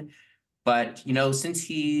Franklin, but since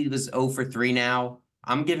he was 0-for-3 now,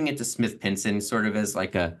 I'm giving it to Smith Pinson sort of as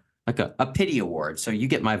like a pity award. So you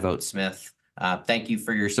get my vote, Smith. Thank you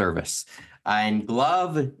for your service. And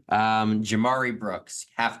glove, Jamari Brooks.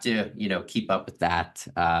 Have to, keep up with that.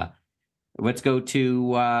 Let's go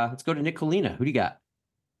to Nick Colina. Who do you got?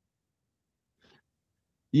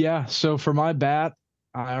 Yeah, so for my bat,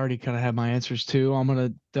 I already kind of have my answers too. I'm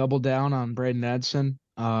gonna double down on Braden Edson.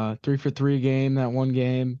 3-for-3 game, that one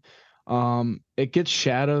game. It gets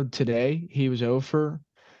shadowed today. He was 0-for,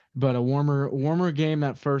 but a warmer game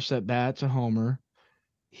that first at bat to homer.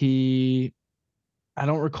 I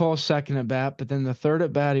don't recall second at bat, but then the third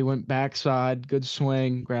at bat he went backside, good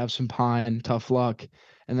swing, grabbed some pine, tough luck,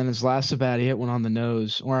 and then his last at bat he hit one on the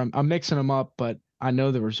nose. Or I'm mixing them up, but I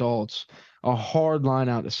know the results. A hard line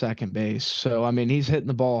out to second base. So I mean he's hitting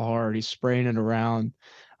the ball hard. He's spraying it around.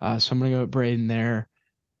 So I'm gonna go with Braden there.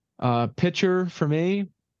 Pitcher for me,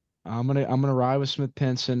 I'm gonna ride with Smith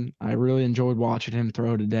Pinson. I really enjoyed watching him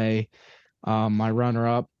throw today. My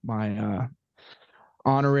runner-up, my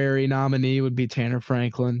honorary nominee would be Tanner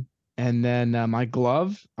Franklin, and then my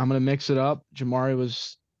glove, I'm gonna mix it up. Jamari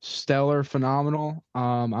was stellar, phenomenal.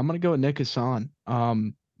 I'm gonna go with Nick Hassan.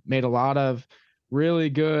 Made a lot of really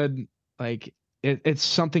good. Like it's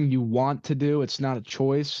something you want to do. It's not a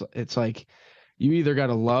choice. It's like you either got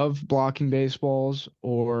to love blocking baseballs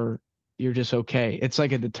or you're just okay. It's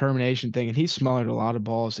like a determination thing. And he smothered a lot of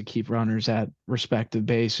balls to keep runners at respective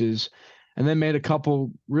bases, and then made a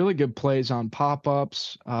couple really good plays on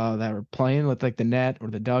pop-ups that were playing with like the net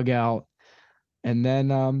or the dugout. And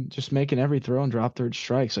then just making every throw and drop third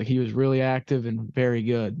strikes. Like he was really active and very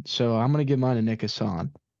good. So I'm going to give mine to Nick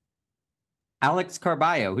Hassan. Alex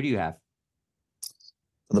Carballo, who do you have?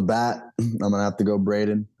 For the bat, I'm going to have to go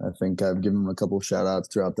Braden. I think I've given him a couple of shout outs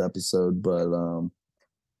throughout the episode, but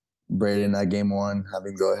Braden at game 1,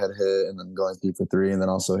 having go ahead hit and then going 3-for-3 and then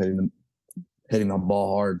also hitting the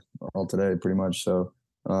ball hard all today pretty much. So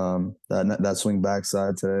that swing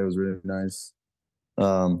backside today was really nice.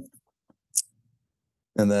 And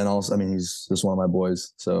then also, I mean, he's just one of my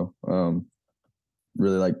boys. So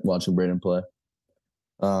really like watching Braden play.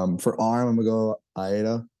 For arm, I'm going to go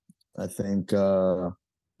Aida. I think,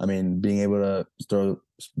 being able to throw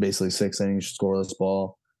basically 6 innings, scoreless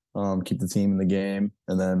ball, keep the team in the game.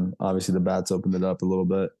 And then obviously the bats opened it up a little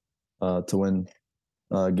bit to win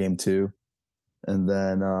game 2. And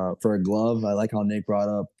then for a glove, I like how Nick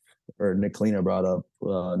Colina brought up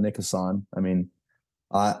Nick Hassan. I mean,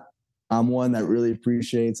 I'm one that really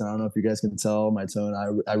appreciates, and I don't know if you guys can tell my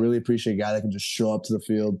tone, I really appreciate a guy that can just show up to the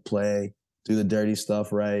field, play, do the dirty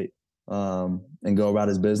stuff right, and go about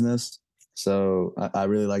his business. So I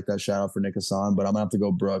really like that shout out for Nick Hassan, but I'm gonna have to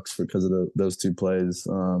go Brooks because of those 2 plays.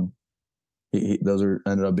 Those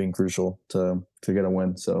ended up being crucial to get a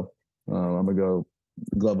win. So I'm gonna go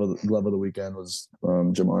glove of the weekend was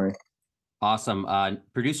Jamari. Awesome.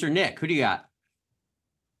 Producer Nick, who do you got?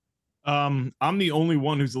 I'm the only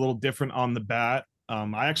one who's a little different on the bat.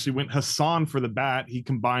 I actually went Hassan for the bat. He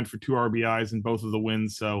combined for 2 RBIs in both of the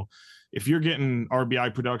wins. So if you're getting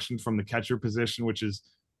RBI production from the catcher position, which is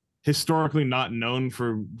historically not known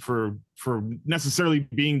for necessarily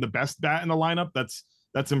being the best bat in the lineup.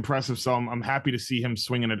 That's impressive. So I'm happy to see him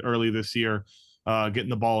swinging it early this year, getting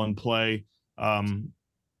the ball in play.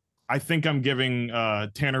 I think I'm giving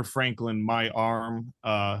Tanner Franklin my arm,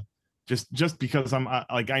 just because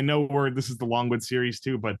I know this is the Longwood series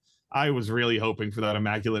too, but I was really hoping for that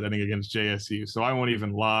immaculate inning against JSU. So I won't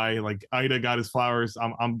even lie. Like, Ida got his flowers.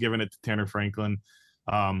 I'm giving it to Tanner Franklin.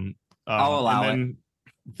 I'll allow it.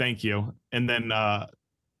 Thank you. And then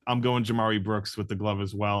I'm going Jamari Brooks with the glove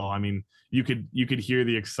as well. I mean, you could hear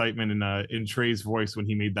the excitement in Trey's voice when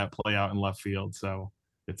he made that play out in left field. So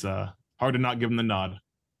it's hard to not give him the nod.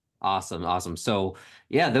 Awesome. So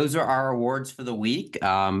yeah, those are our awards for the week.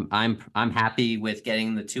 I'm happy with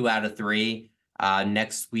getting the 2 out of 3.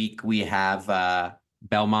 Next week we have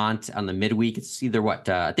Belmont on the midweek. It's either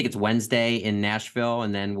I think it's Wednesday in Nashville,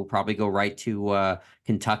 and then we'll probably go right to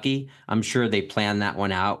Kentucky. I'm sure they plan that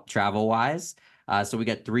one out travel wise. So we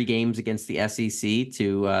got 3 games against the SEC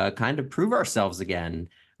to kind of prove ourselves again,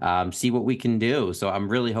 see what we can do. So I'm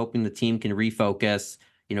really hoping the team can refocus,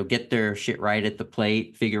 get their shit right at the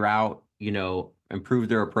plate, figure out, improve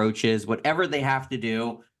their approaches, whatever they have to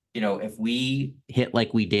do. If we hit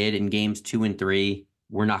like we did in games 2 and 3,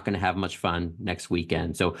 we're not going to have much fun next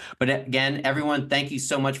weekend. So, but again, everyone, thank you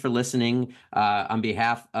so much for listening. On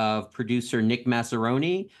behalf of producer Nick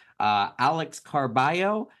Massaroni, Alex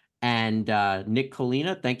Carballo, and Nick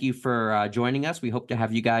Colina, thank you for joining us. We hope to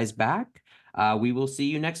have you guys back. We will see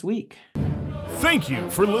you next week. Thank you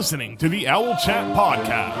for listening to the Owl Chat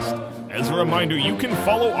Podcast. As a reminder, you can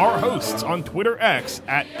follow our hosts on Twitter X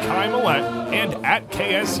at Kai Millette and at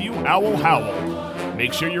KSU Owl Howl.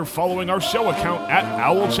 Make sure you're following our show account at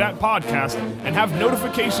Owl Chat Podcast and have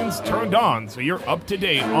notifications turned on so you're up to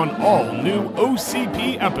date on all new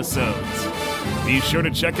OCP episodes. Be sure to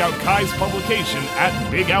check out Kai's publication at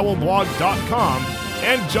BigOwlBlog.com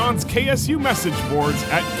and John's KSU message boards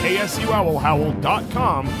at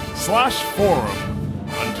KSUOwlHowl.com/forum.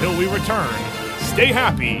 Until we return, stay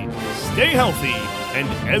happy, stay healthy, and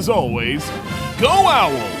as always, go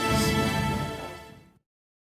Owls!